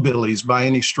 not hillbillies by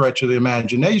any stretch of the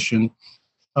imagination.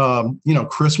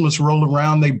 Christmas rolled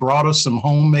around. They brought us some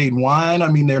homemade wine. I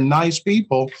mean, they're nice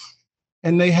people.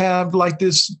 And they have like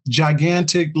this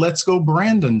gigantic "Let's Go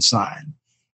Brandon" sign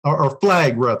or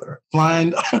flag, rather,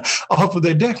 flying off of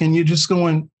their deck. And you're just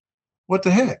going, what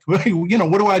the heck? What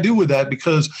do I do with that?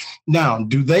 Because now,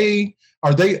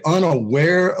 are they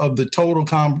unaware of the total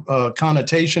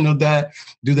connotation of that?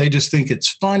 Do they just think it's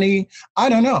funny? I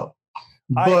don't know.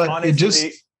 But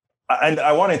honestly, and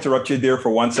I want to interrupt you there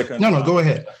for 1 second. No, go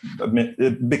ahead.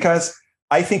 Because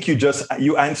I think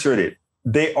you answered it.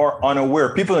 They are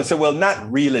unaware. People say, well,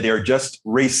 not really. They're just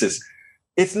racist.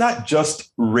 It's not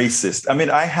just racist. I mean,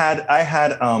 I had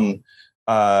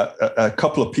a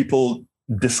couple of people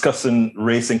discussing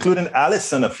race, including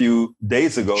Allison a few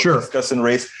days ago, discussing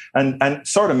race and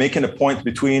sort of making a point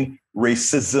between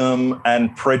racism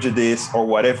and prejudice or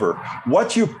whatever.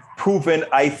 What you've proven,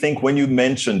 I think, when you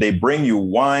mentioned they bring you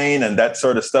wine and that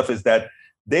sort of stuff, is that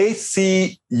they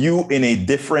see you in a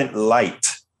different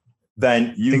light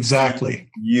than you exactly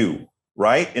you,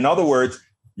 right? In other words,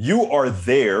 you are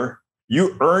there,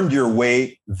 you earned your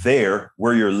way there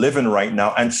where you're living right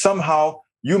now, and somehow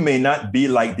you may not be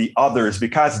like the others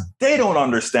because they don't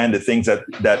understand the things that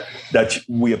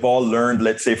we have all learned,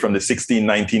 let's say, from the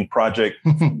 1619 Project,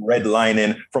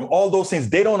 redlining, from all those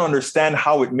things. They don't understand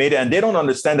how it made it. And they don't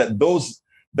understand that those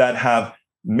that have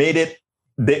made it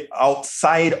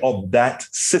outside of that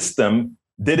system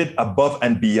did it above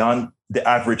and beyond the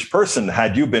average person.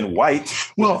 Had you been white.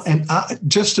 Well, and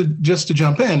just to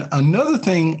jump in, another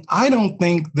thing, I don't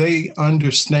think they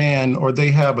understand or they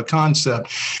have a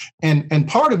concept. And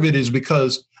part of it is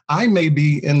because I may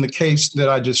be, in the case that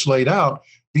I just laid out,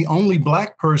 the only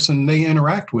Black person they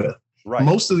interact with. Right.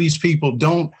 Most of these people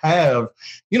don't have,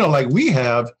 like we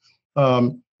have,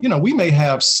 we may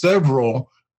have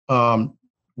several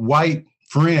white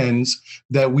friends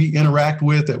that we interact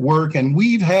with at work, and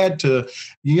we've had to,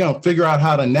 figure out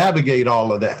how to navigate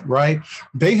all of that, right?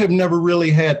 They have never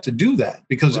really had to do that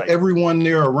because everyone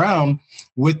they're around,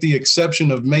 with the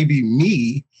exception of maybe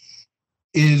me,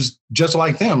 is just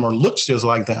like them or looks just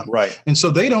like them. Right. And so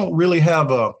they don't really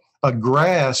have a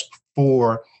grasp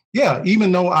for,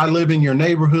 even though I live in your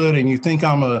neighborhood and you think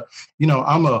I'm a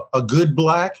good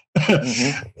Black,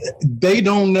 they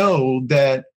don't know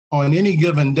that on any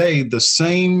given day, the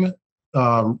same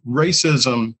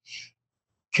racism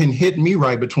can hit me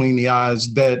right between the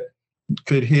eyes that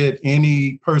could hit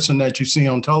any person that you see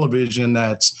on television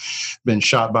that's been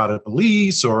shot by the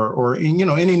police or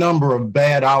any number of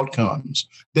bad outcomes.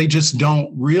 They just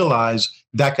don't realize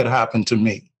that could happen to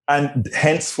me. And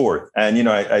henceforth, and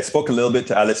I spoke a little bit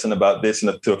to Allison about this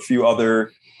and to a few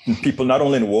other people, not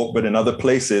only in woke, but in other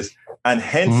places. And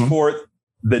henceforth,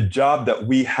 the job that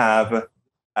we have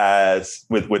as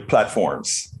with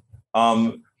platforms,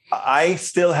 I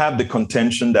still have the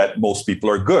contention that most people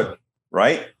are good,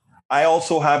 right? I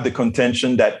also have the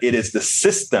contention that it is the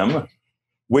system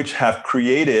which have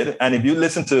created, and if you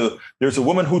listen to, there's a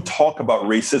woman who talks about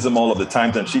racism all of the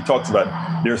time, and she talks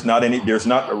about there's not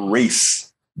a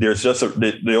race. There's just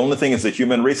the only thing is the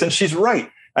human race, and she's right.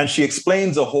 And she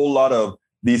explains a whole lot of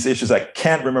these issues. I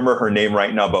can't remember her name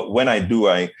right now, but when I do,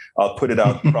 I'll put it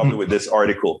out probably with this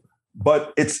article.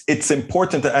 But it's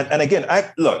important to, and again,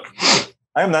 I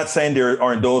am not saying there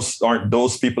aren't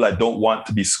those people that don't want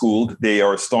to be schooled. They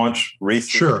are staunch racists.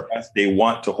 Sure. They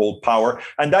want to hold power.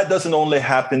 And that doesn't only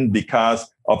happen because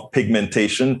of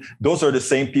pigmentation. Those are the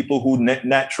same people who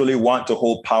naturally want to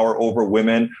hold power over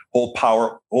women, hold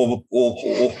power over,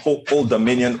 hold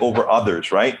dominion over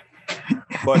others, right?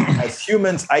 But as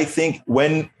humans, I think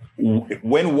when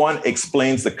one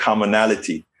explains the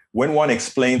commonality, when one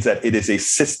explains that it is a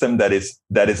system that is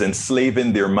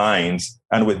enslaving their minds,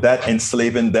 and with that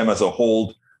enslaving them as a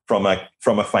whole from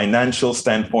a financial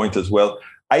standpoint as well,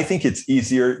 I think it's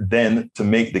easier then to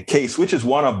make the case, which is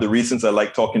one of the reasons I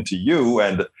like talking to you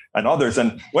and others.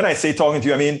 And when I say talking to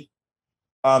you, I mean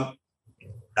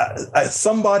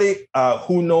somebody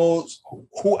who knows,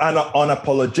 who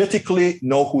unapologetically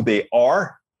know who they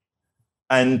are,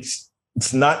 and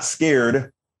it's not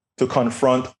scared to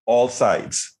confront all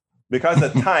sides. Because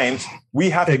at times we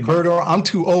have to. Berto, I'm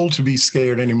too old to be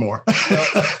scared anymore.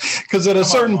 Because at a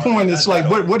certain point, it's like,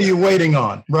 what are you waiting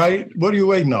on, right? What are you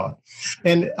waiting on?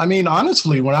 And I mean,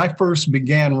 honestly, when I first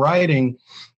began writing,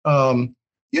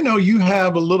 you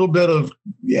have a little bit of,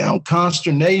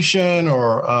 consternation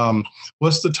or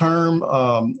what's the term?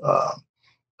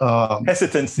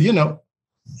 Hesitancy.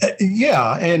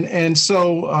 Yeah, and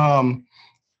so,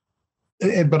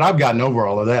 but I've gotten over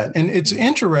all of that. And it's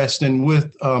interesting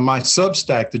with my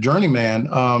Substack, The Journeyman.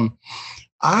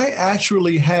 I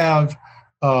actually have,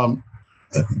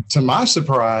 to my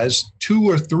surprise, 2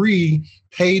 or 3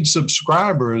 paid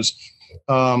subscribers.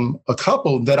 A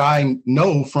couple that I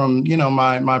know from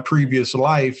my previous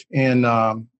life in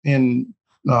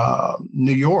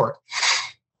New York.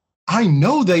 I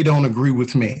know they don't agree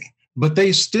with me, but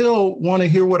they still want to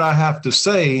hear what I have to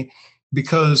say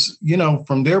because,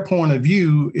 from their point of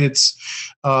view, it's,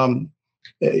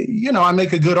 I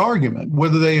make a good argument.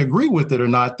 Whether they agree with it or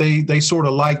not, they sort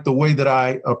of like the way that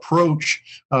I approach,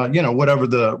 whatever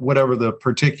the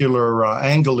particular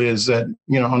angle is that,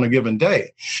 on a given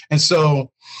day. And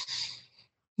so,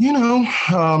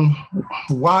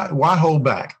 why hold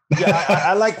back? Yeah,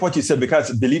 I like what you said,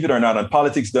 because believe it or not, on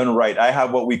Politics Done Right, I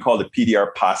have what we call the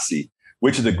PDR Posse,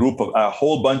 which is a group of a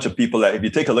whole bunch of people that, if you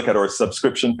take a look at our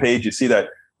subscription page, you see that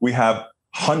we have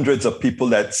hundreds of people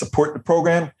that support the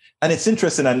program. And it's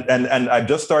interesting. And I've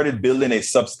just started building a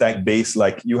Substack base.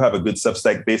 Like you have a good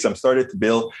Substack base. I'm started to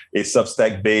build a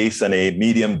Substack base and a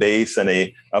Medium base, and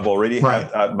I've already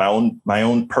had my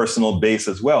own personal base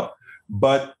as well.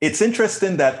 But it's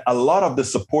interesting that a lot of the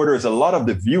supporters, a lot of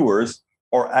the viewers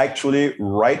are actually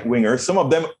right-wingers. Some of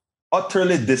them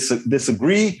utterly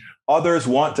disagree. Others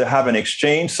want to have an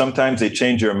exchange. Sometimes they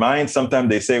change their mind. Sometimes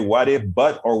they say what if,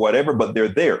 but, or whatever, but they're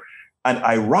there. And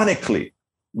ironically,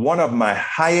 one of my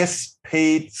highest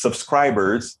paid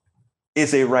subscribers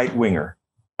is a right-winger.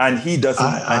 And he doesn't.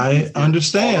 I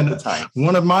understand. All the time.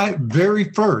 One of my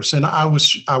very first, and I was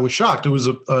shocked. It was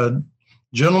a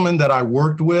gentleman that I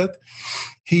worked with.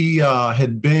 He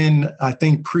had been, I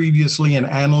think, previously an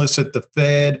analyst at the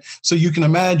Fed. So you can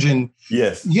imagine,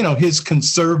 yes, his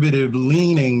conservative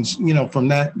leanings, from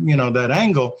that, that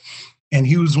angle. And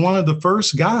he was one of the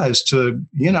first guys to,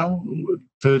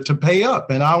 to pay up.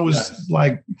 And I was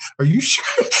like, are you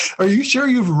sure? Are you sure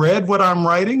you've read what I'm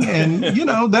writing? And,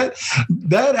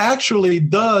 that actually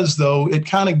does, though. It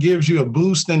kind of gives you a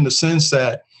boost in the sense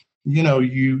that,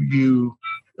 you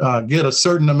get a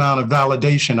certain amount of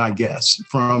validation, I guess,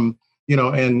 from,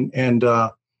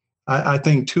 I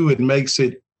think, too, it makes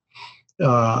it,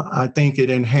 I think it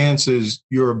enhances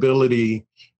your ability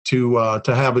to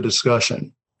have a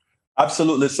discussion.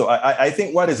 Absolutely. So I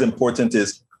think what is important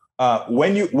is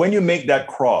when you make that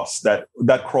cross, that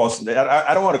cross,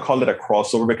 I don't want to call it a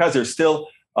crossover because there's still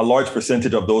a large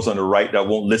percentage of those on the right that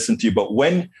won't listen to you. But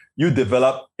when you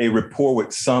develop a rapport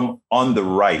with some on the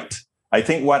right, I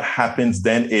think what happens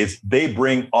then is they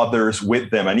bring others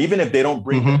with them. And even if they don't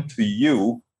bring them to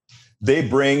you, they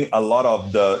bring a lot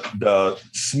of the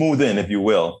smoothing, if you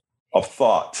will, of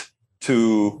thought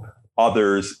to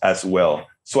others as well.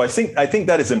 So I think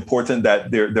that is important,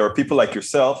 that there are people like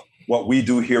yourself, what we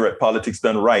do here at Politics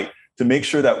Done Right, to make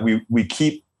sure that we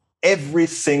keep every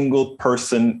single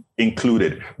person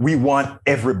included. We want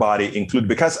everybody included,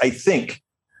 because I think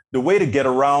the way to get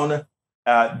around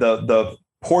the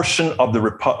portion of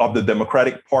the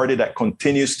Democratic Party that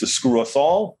continues to screw us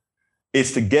all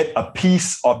is to get a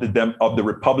piece of the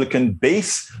Republican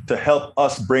base to help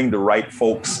us bring the right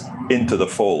folks into the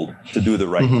fold to do the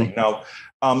right thing. Now,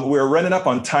 we're running up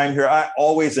on time here. I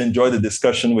always enjoy the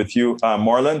discussion with you,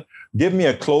 Marlon. Give me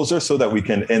a closer so that we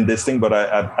can end this thing, but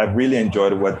I really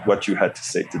enjoyed what you had to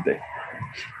say today.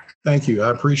 Thank you. I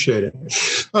appreciate it.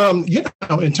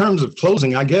 In terms of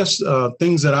closing, I guess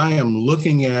things that I am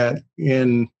looking at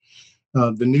in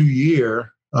the new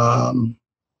year, the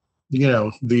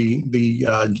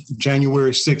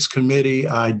January 6th committee,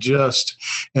 I just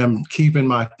am keeping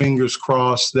my fingers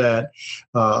crossed that,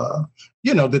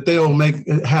 that they'll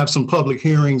have some public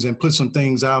hearings and put some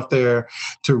things out there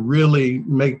to really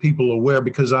make people aware,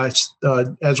 because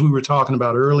as we were talking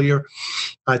about earlier,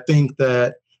 I think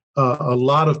that a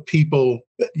lot of people,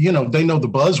 they know the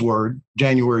buzzword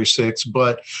January 6th,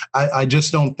 but I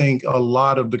just don't think a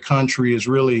lot of the country is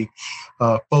really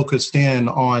focused in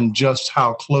on just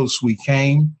how close we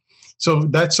came. So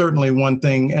that's certainly one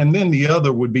thing. And then the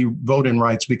other would be voting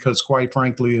rights, because quite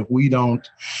frankly, if we don't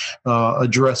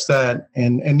address that,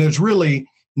 and there's really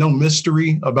no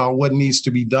mystery about what needs to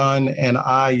be done. And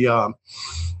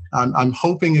I'm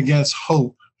hoping against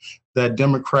hope that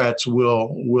Democrats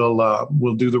will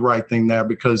do the right thing there,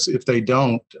 because if they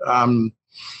don't,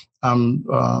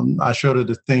 I shudder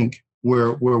to think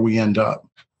where we end up.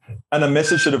 And a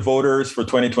message to the voters for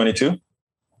 2022?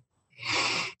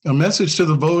 A message to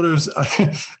the voters.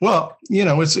 Well,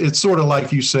 it's sort of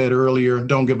like you said earlier,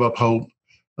 don't give up hope.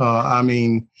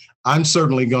 I'm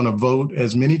certainly going to vote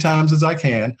as many times as I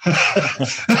can.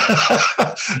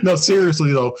 No,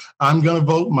 seriously, though, I'm going to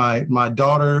vote. My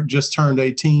daughter just turned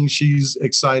 18. She's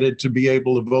excited to be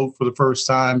able to vote for the first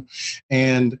time.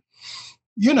 And,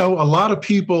 you know, a lot of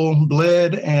people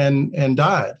bled and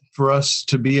died for us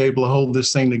to be able to hold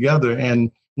this thing together.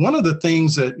 And one of the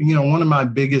things that, you know, one of my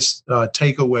biggest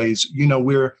takeaways, you know,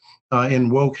 we're in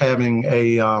Woke having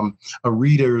a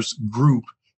readers group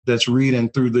that's reading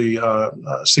through the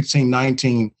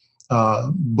 1619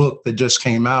 book that just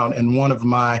came out. And one of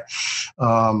my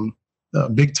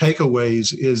big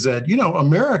takeaways is that, you know,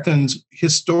 Americans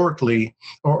historically,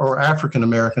 or African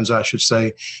Americans, I should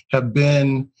say, have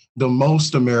been the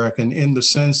most American in the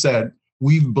sense that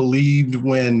we've believed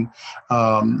when,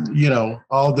 you know,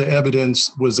 all the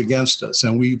evidence was against us,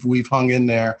 and we've hung in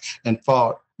there and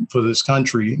fought for this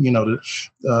country, you know,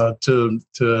 to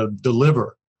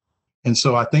deliver. And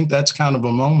so I think that's kind of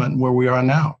a moment where we are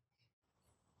now.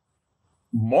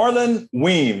 Marlon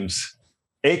Weems,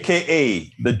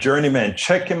 a.k.a. The Journeyman.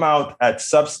 Check him out at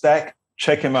Substack.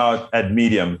 Check him out at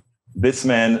Medium. This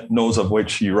man knows of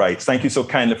which he writes. Thank you so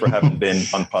kindly for having been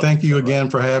on Politics. Thank you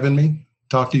again for having me.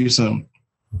 Talk to you soon.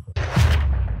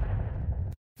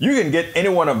 You can get any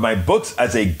one of my books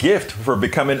as a gift for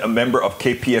becoming a member of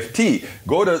KPFT.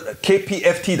 Go to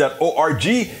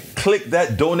kpft.org, click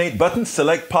that donate button,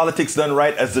 select Politics Done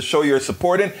Right as the show you're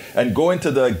supporting, and go into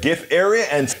the gift area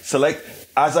and select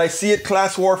As I See It,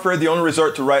 Class Warfare, The Only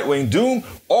Resort to Right-Wing Doom.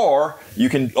 Or you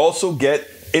can also get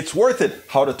It's Worth It,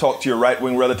 How to Talk to Your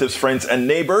Right-Wing Relatives, Friends, and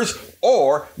Neighbors.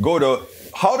 Or go to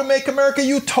How to Make America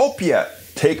Utopia,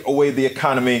 Take Away the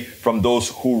Economy from Those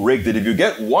Who Rigged It. If you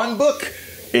get one book,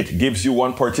 it gives you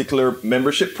one particular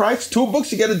membership price. 2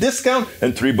 books, you get a discount.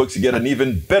 And 3 books, you get an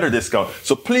even better discount.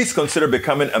 So please consider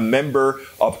becoming a member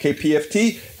of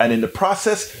KPFT. And in the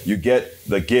process, you get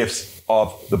the gifts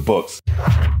of the books.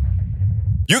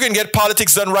 You can get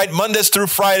Politics Done Right Mondays through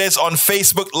Fridays on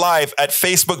Facebook Live at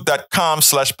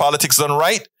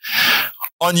facebook.com/politicsdoneright.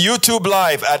 On YouTube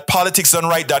Live at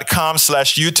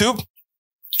politicsdoneright.com/YouTube.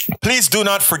 Please do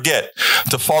not forget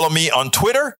to follow me on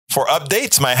Twitter for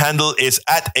updates. My handle is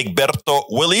at Egberto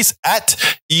Willies, at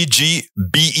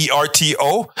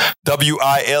EGBERTO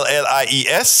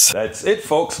WILLIES. That's it,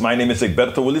 folks. My name is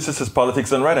Egberto Willies. This is Politics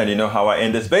Done Right, and you know how I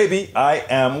end this baby. I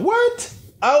am what?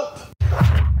 Out.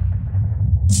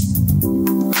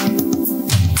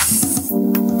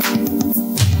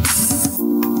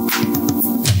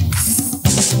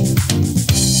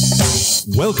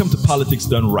 Welcome to Politics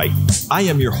Done Right. I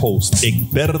am your host,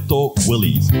 Egberto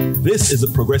Willies. This is a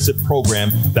progressive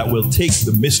program that will take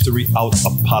the mystery out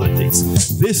of politics.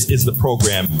 This is the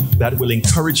program that will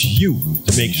encourage you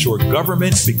to make sure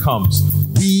government becomes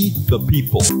we the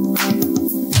people.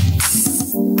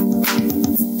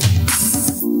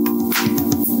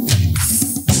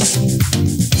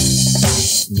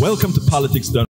 Welcome to Politics Done